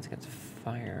increasing defense against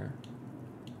fire.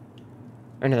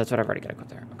 Oh no, that's what I've already got to put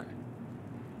there. Okay.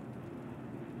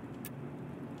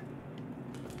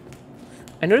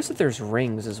 I noticed that there's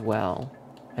rings as well.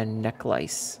 And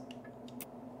necklace.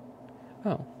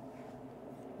 Oh.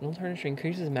 An alternative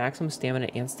increases maximum stamina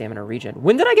and stamina regen.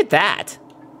 When did I get that?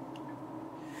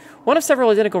 One of several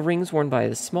identical rings worn by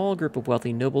a small group of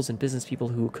wealthy nobles and business people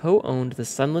who co-owned the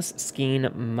Sunless Skein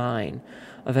mine,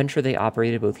 a venture they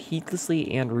operated both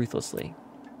heedlessly and ruthlessly.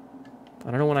 I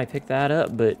don't know when I picked that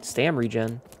up, but stam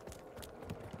regen.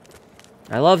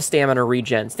 I love stamina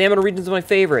regen. Stamina regen is my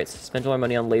favorites. Spent all my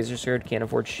money on laser sword, can't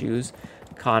afford shoes.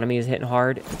 Economy is hitting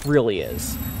hard. It really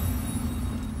is.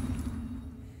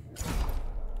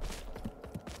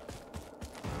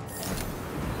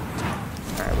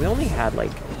 Alright, we only had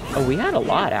like... Oh, we had a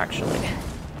lot, actually.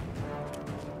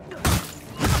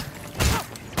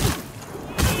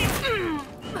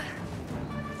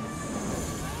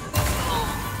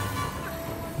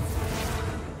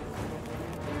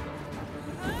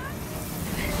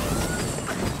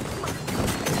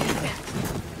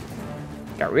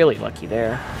 Got really lucky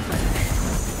there.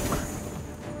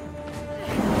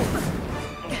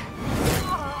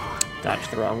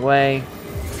 Dodged the wrong way.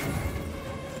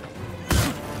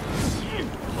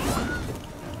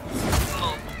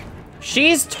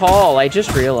 She's tall, I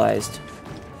just realized.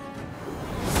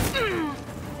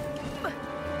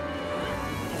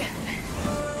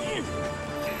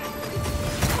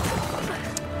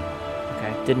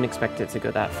 Okay, didn't expect it to go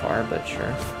that far, but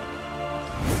sure.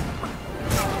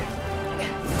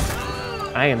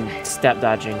 I am step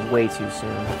dodging way too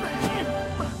soon.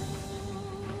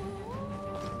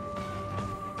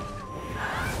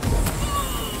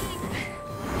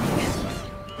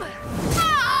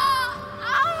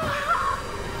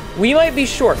 We might be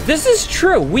short. This is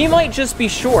true. We might just be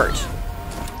short.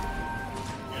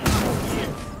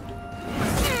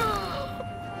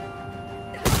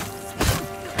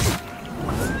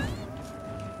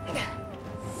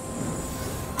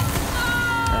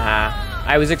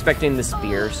 I was expecting the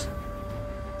spears.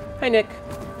 Hi, Nick.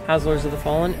 How's Lords of the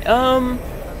Fallen?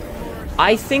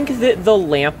 I think that the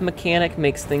lamp mechanic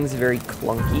makes things very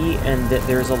clunky and that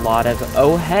there's a lot of,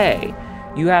 oh, hey,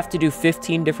 you have to do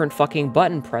 15 different fucking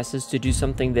button presses to do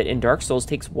something that in Dark Souls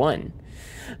takes 1.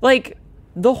 Like,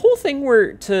 the whole thing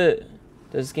where to...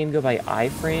 Does this game go by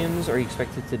iframes or are you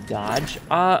expected to dodge?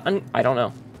 I don't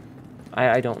know.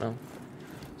 I don't know.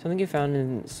 Something you found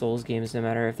in Souls games, no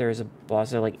matter if there's a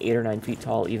boss that's like 8 or 9 feet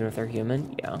tall, even if they're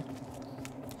human? Yeah.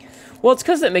 Well, it's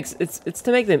because it makes... It's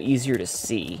to make them easier to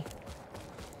see.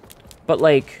 But,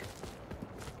 like...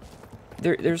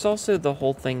 There's also the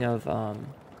whole thing of,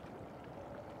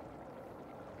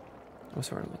 what's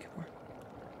the word I'm looking for?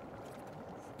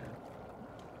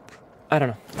 I don't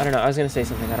know. I was going to say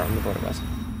something. I don't remember what it was.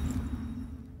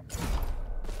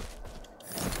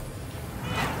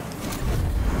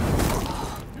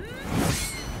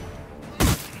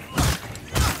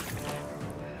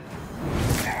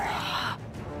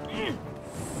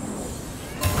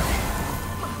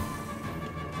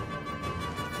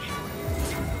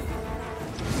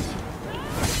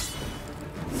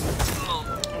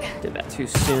 Did that too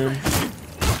soon.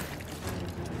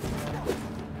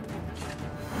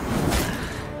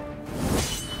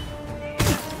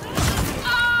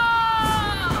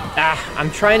 I'm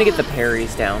trying to get the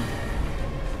parries down.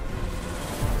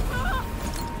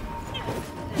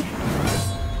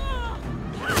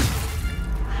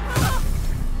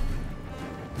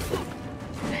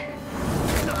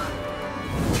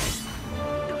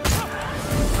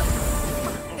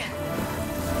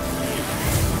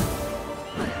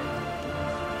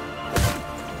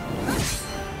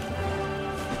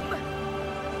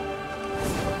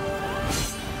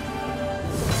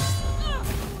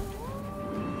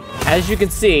 As you can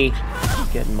see,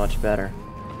 it's getting much better.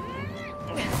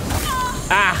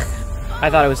 Ah! I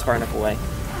thought I was far enough away.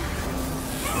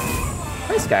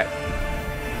 Nice guy.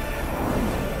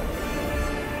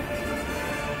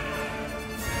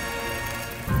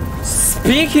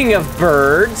 Speaking of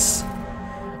birds...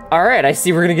 Alright, I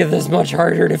see we're gonna get this much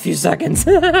harder in a few seconds.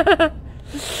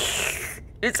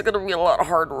 It's gonna be a lot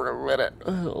harder in a minute.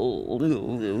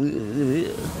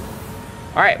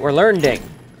 Alright, we're learning.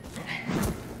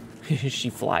 She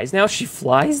flies now? She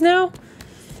flies now?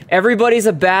 Everybody's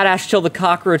a badass till the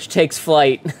cockroach takes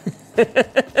flight.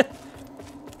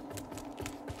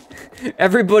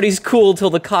 Everybody's cool till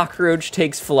the cockroach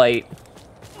takes flight.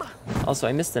 Also,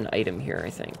 I missed an item here, I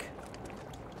think.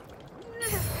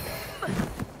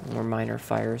 More minor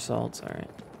fire assaults, alright.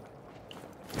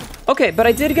 Okay, but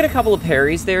I did get a couple of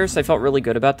parries there, so I felt really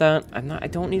good about that. I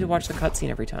don't need to watch the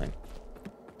cutscene every time.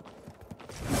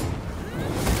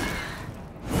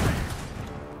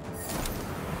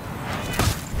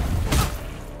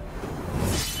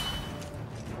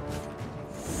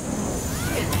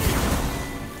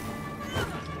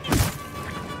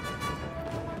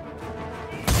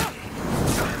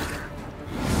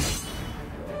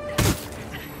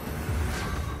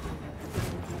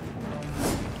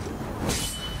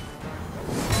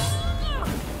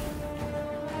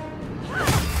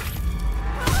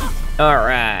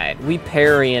 Alright, we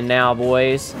parrying now,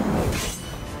 boys.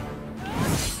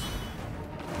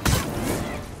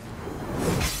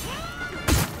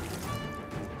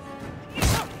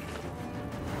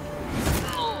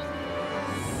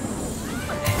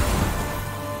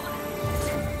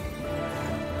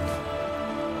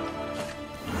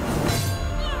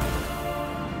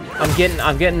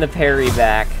 I'm getting the parry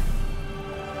back.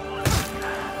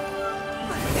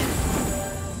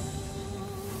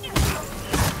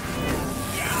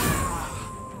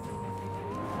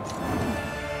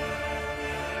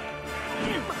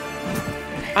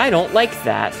 I don't like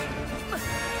that.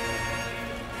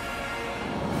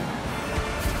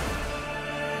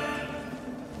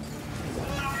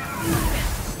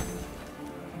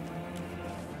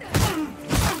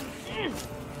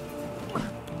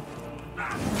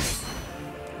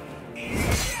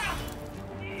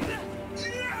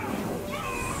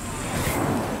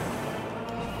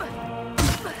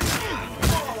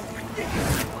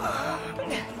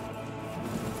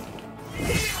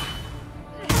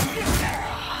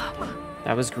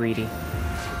 That was greedy.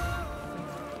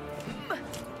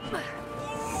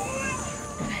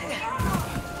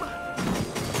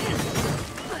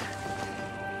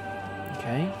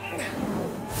 Okay.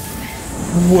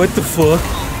 What the fuck?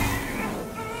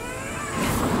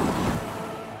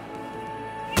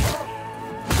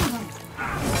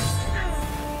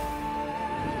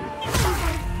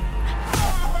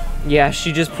 Yeah,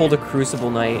 she just pulled a Crucible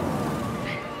Knight.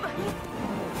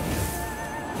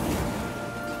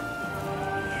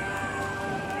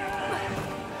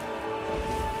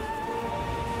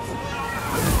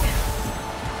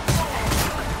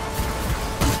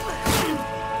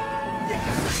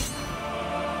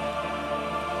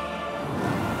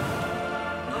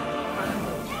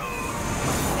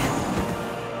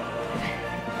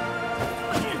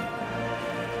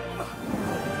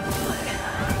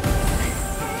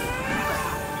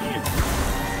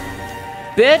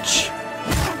 Bitch!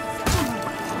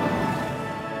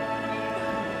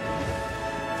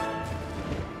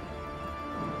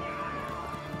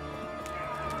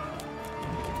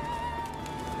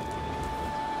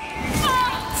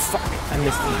 Fuck, I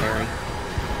missed the parry.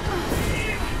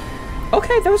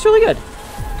 Okay, that was really good.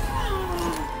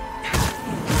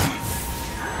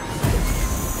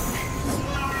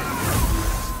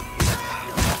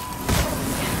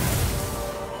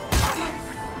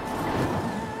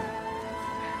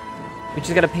 We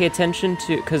just gotta pay attention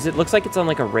to, because it looks like it's on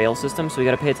like a rail system, so we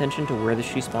gotta pay attention to where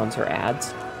she spawns her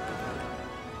ads.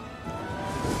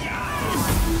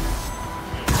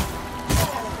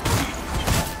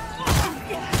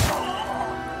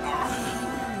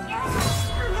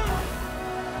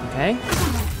 Okay.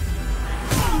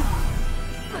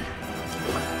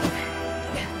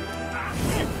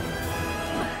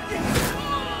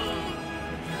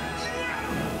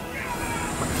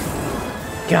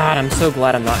 God, I'm so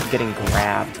glad I'm not getting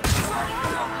grabbed.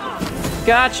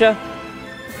 Gotcha!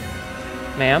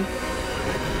 Ma'am.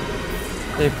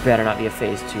 There better not be a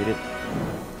phase 2 to...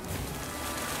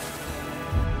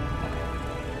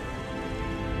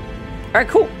 Alright,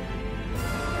 cool!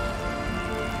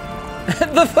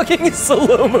 The fucking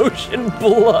slow motion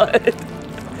blood!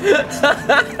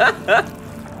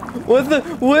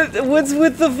 What's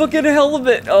with the fucking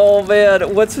helmet? Oh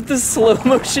man, what's with the slow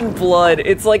motion blood?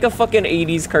 It's like a fucking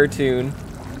 80s cartoon.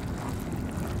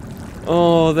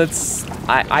 Oh, that's...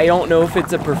 I don't know if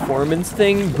it's a performance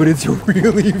thing, but it's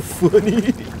really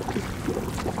funny.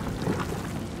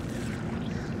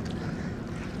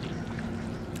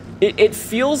 It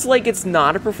feels like it's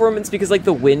not a performance because like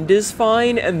the wind is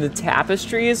fine and the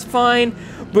tapestry is fine,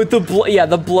 but the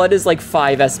blood is like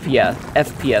 5 FPS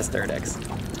 30x.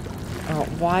 Oh,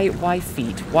 why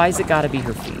feet? Why's it gotta be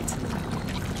her feet?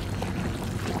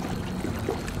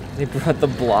 They brought the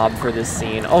blob for this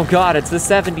scene. Oh god, it's the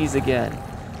 70s again.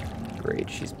 Great,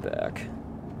 she's back.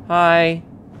 Hi.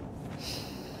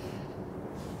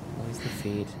 Where's the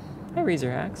feet? Hi, Razor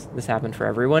Axe. This happened for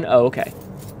everyone? Oh, okay.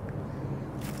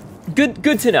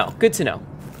 Good to know. Good to know.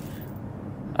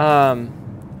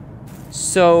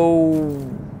 So...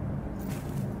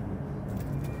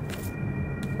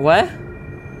 What?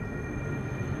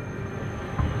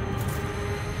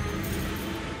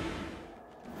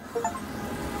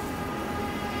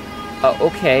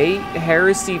 Okay.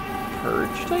 Heresy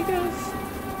purged, I guess?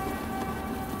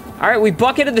 Alright, we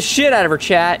bucketed the shit out of her,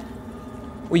 chat.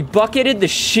 We bucketed the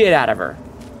shit out of her.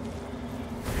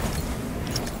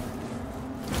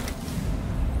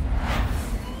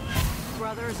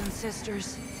 Brothers and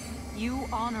sisters, you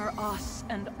honor us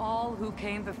and all who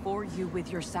came before you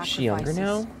with your sacrifices. Is she younger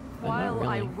now? but While not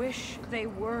really. I wish they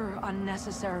were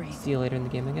unnecessary, See you later in the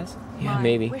game, I guess? Yeah, my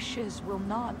maybe. wishes will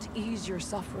not ease your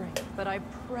suffering, but I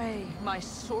pray my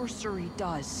sorcery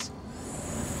does.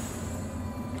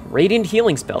 Radiant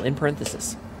healing spell, in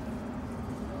parenthesis.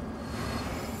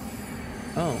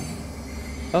 Oh.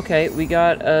 Okay, we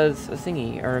got a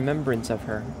thingy, a remembrance of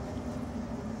her.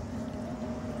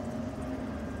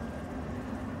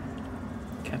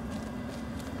 Okay.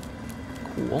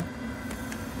 Cool.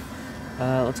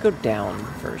 Let's go down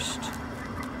first.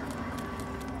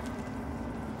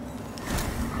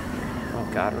 Oh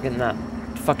god, we're getting that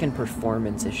fucking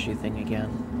performance issue thing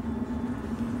again.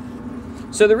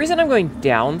 So the reason I'm going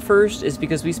down first is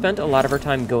because we spent a lot of our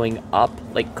time going up,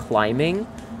 like climbing.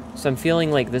 So I'm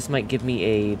feeling like this might give me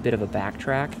a bit of a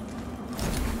backtrack.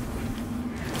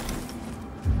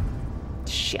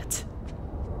 Shit.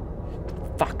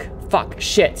 Fuck,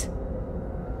 shit.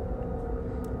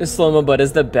 The slow-mo butt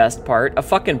is the best part.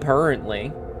 Fucking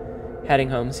permanently. Heading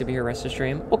home, so be here rest of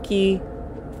stream. Okay.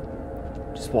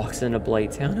 Just walks into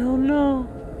Blighttown. Oh no.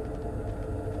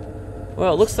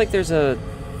 Well, it looks like there's a...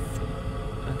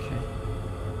 Okay.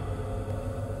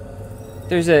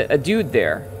 There's a dude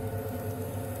there.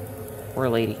 Or a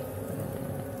lady.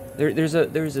 There's a,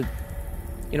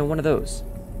 you know, one of those.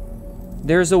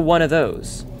 There's a one of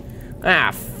those.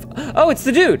 Ah, oh, it's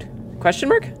the dude! Question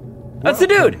mark? That's the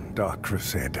dude! Dark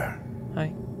Crusader.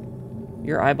 Hi.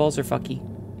 Your eyeballs are fucky.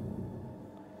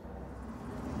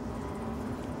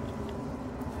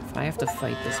 If I have to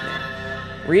fight this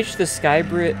man. Reach the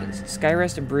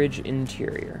Skyrest Bridge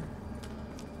interior.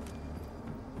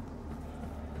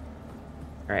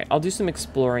 Alright, I'll do some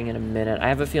exploring in a minute. I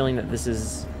have a feeling that this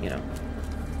is, you know...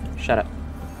 Shut up.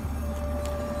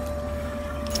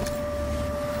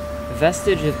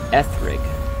 Vestige of Ethrig.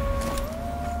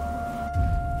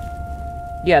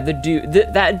 Yeah, the dude...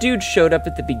 that dude showed up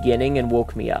at the beginning and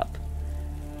woke me up.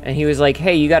 And he was like,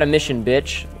 hey, you got a mission,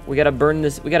 bitch. We gotta burn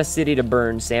this... We got a city to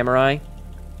burn, samurai.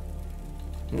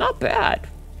 Not bad.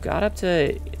 Got up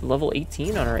to level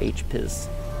 18 on our HPs.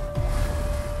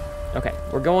 Okay,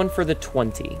 we're going for the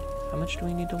 20. How much do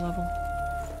we need to level?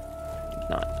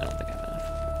 Not, I don't think I have enough.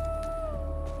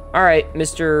 All right,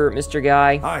 Mr.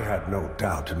 Guy. I had no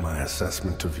doubt in my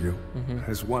assessment of you,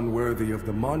 as one worthy of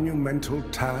the monumental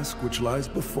task which lies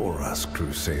before us,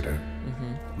 Crusader.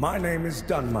 My name is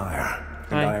Dunmire,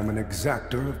 and Hi. I am an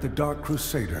exactor of the Dark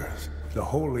Crusaders, the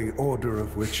holy order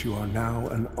of which you are now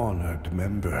an honored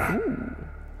member. Ooh.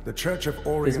 The Church of Does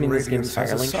Orient mean this game's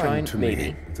Radiance has Firelink assigned Shrine? to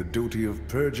Maybe. me the duty of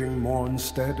purging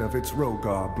Mornstead of its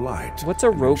Rogar blight. What's a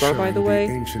Rogar, and by the ensuring way?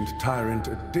 ancient tyrant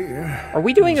Adir Are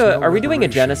we doing knows a no are we doing a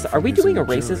liberation genocide? Are from we his doing a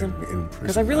enduring racism?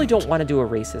 Because I really don't imprisonment. want to do a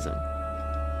racism.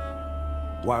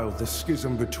 While the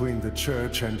schism between the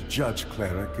Church and Judge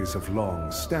Cleric is of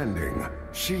long standing,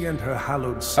 she and her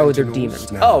hallowed Oh, they're sentinels,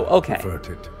 demons. now Oh, okay.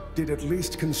 perverted, did at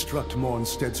least construct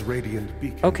Mornstead's radiant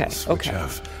beacons, Okay, which okay.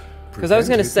 have Because I was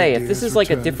gonna prevented say, if this Adir's is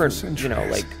like a return for different, you know,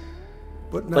 centuries. like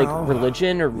But now,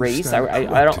 religion or we race, stand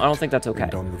I don't think that's okay.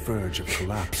 and on the verge of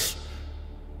collapse.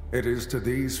 It is to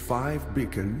these 5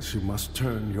 beacons you must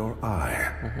turn your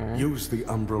eye. Use the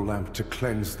Umbral Lamp to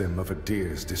cleanse them of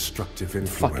Adir's destructive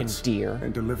influence. Fucking deer.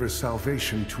 And deliver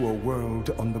salvation to a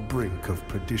world on the brink of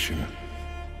perdition.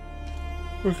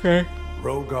 Okay.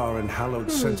 Rogar and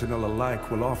Hallowed Sentinel alike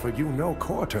will offer you no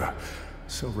quarter.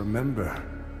 So remember,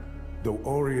 though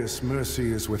Aureus'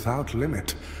 mercy is without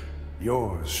limit,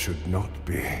 yours should not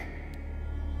be.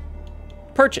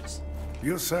 Purchase.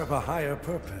 You serve a higher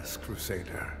purpose,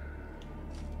 Crusader.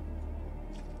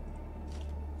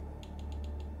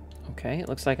 Okay, it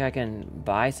looks like I can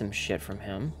buy some shit from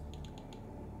him.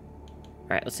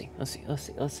 Alright, let's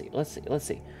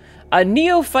see. A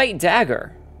neophyte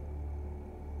dagger.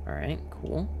 Alright,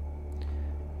 cool.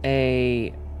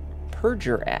 A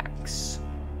purger axe.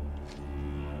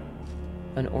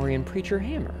 An Orion preacher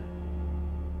hammer.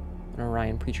 An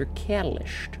Orion preacher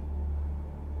catalyst.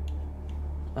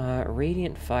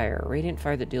 Radiant fire. Radiant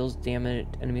fire that deals damage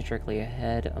to enemies directly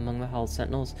ahead. Among the hallowed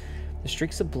sentinels, the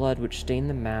streaks of blood which stain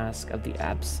the mask of the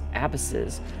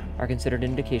abysses are considered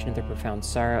an indication of their profound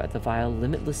sorrow at the vile,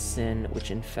 limitless sin which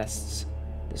infests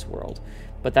this world.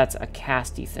 But that's a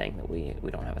casty thing that we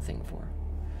don't have a thing for.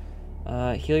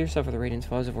 Heal yourself with the radiance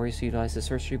foes of Aureus. Utilize the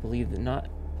sorcery. Believe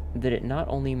that it not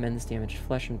only mends damaged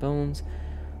flesh and bones,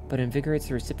 but invigorates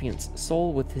the recipient's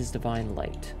soul with his divine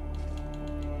light.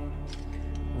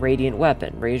 Radiant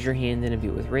weapon. Raise your hand and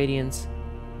imbue it with radiance.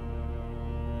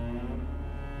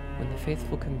 When the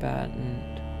faithful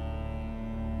combatant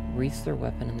wreathes their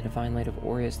weapon in the divine light of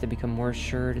Aureus, they become more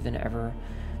assured than ever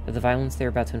that the violence they are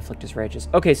about to inflict is righteous.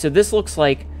 Okay, so this looks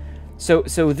like... So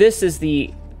this is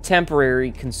the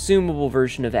temporary, consumable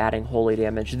version of adding holy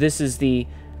damage. This is the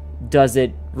does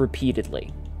it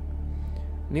repeatedly.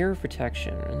 Mirror of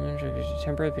protection.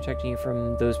 Temporarily protecting you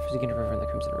from those seeking to perform the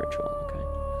Crimson Ritual. Okay.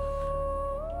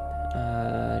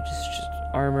 Just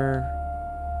armor.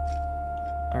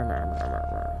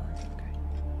 Armor. Okay.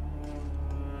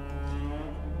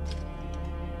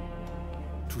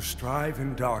 To strive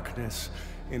in darkness,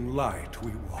 in light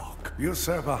we walk. You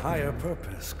serve a higher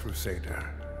purpose, Crusader.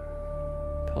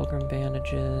 Pilgrim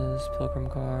bandages, pilgrim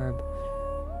garb,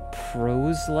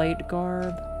 proselyte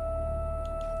garb,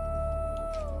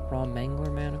 raw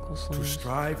mangler manacle slings. To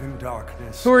strive in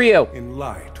darkness. Who are you? In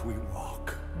light we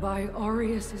walk. By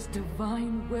Aureus'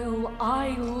 divine will, I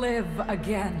live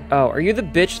again. Oh, are you the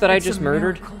bitch that I It's just a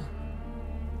murdered? miracle.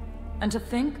 And to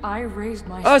think I raised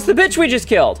my Oh, it's the sword bitch to we you. just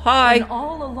killed. Hi. And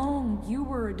all along, you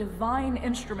were a divine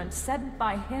instrument sent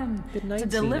by him Good night, to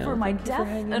deliver Zeno. my Thank you for death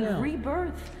hanging and out.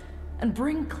 rebirth and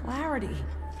bring clarity.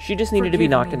 She just needed to be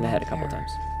Forgive knocked me, in the head a my couple pair.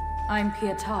 times. I'm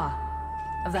Pietà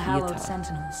of the Hallowed Pietà.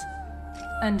 Sentinels.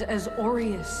 And as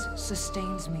Aureus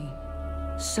sustains me,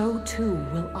 so too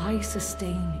will I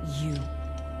sustain you.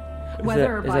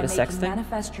 Whether is by that a sex making thing?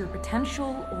 manifest your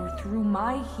potential or through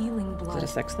my healing Is blood that a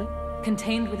sex thing?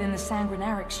 contained within the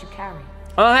sanguinarics you carry.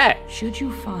 Oh, hey. Should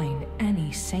you find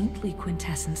any saintly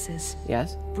quintessences,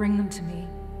 Yes. bring them to me,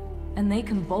 and they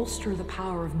can bolster the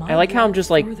power of my I like how I'm blood just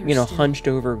like, further you know, still. hunched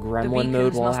over The gremlin beacons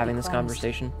mode while must be having this cleansed,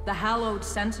 conversation. The hallowed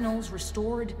sentinels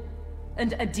restored,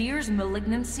 and Adir's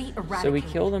malignancy eradicated. So we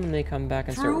kill them and they come back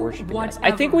and start Through worshiping us.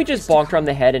 I think whatever we just is to bonked her on come,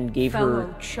 the head and gave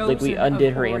her, fellow like, we chosen undid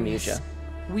of her Aureus, amnesia.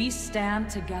 We stand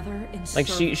together in Like,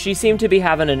 service. she seemed to be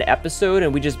having an episode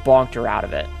and we just bonked her out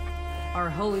of it. Our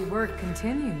holy work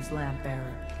continues,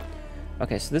 Lampbearer.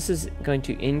 Okay, so this is going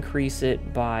to increase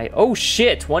it by... Oh,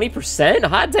 shit! 20%?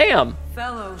 Hot damn!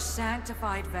 Fellow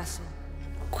sanctified vessel,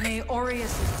 may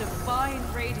Aureus' divine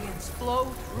radiance flow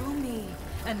through me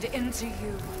and into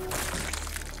you.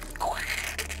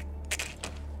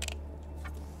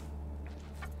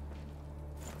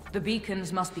 The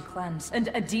beacons must be cleansed, and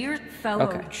a dear fellow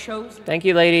Okay. chosen. Thank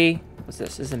you, lady. What's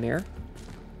this? Is this a mirror?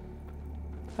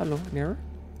 Hello, mirror?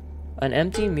 An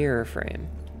empty mirror frame.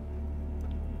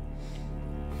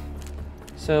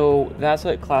 So that's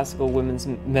what classical women's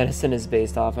medicine is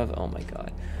based off of. Oh my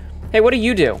god. Hey, what do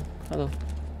you do? Hello.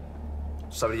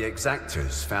 So the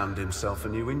exactors found himself a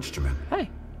new instrument, Hi.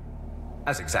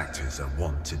 as exactors are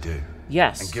wont to do.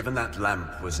 Yes. And given that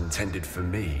lamp was intended for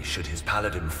me should his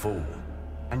paladin fall,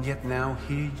 and yet now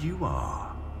here you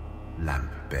are, lamp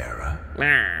bearer.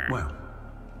 Well,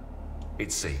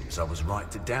 it seems I was right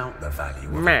to doubt the value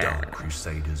of a Dark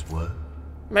Crusader's work.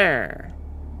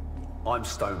 I'm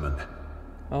Stoneman,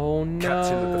 Oh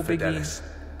captain of no, the Biggie. Fidelis,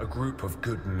 a group of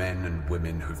good men and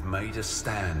women who've made a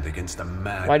stand against a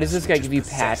madness. Why does this guy which give you has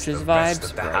possessed Patches the rest vibes,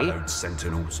 of the right? Hallowed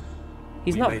Sentinels.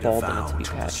 He's We not made bald a enough vow to be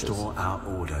to Patches. restore our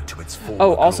order to its former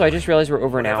Oh, also, I glory, just realized we're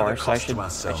over an whatever hour, the so I cost should, to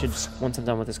ourselves. once I'm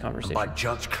done with this And conversation. by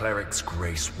Judge Cleric's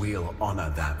grace, we'll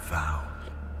honor that vow.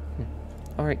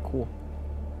 Alright, cool.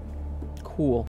 Cool.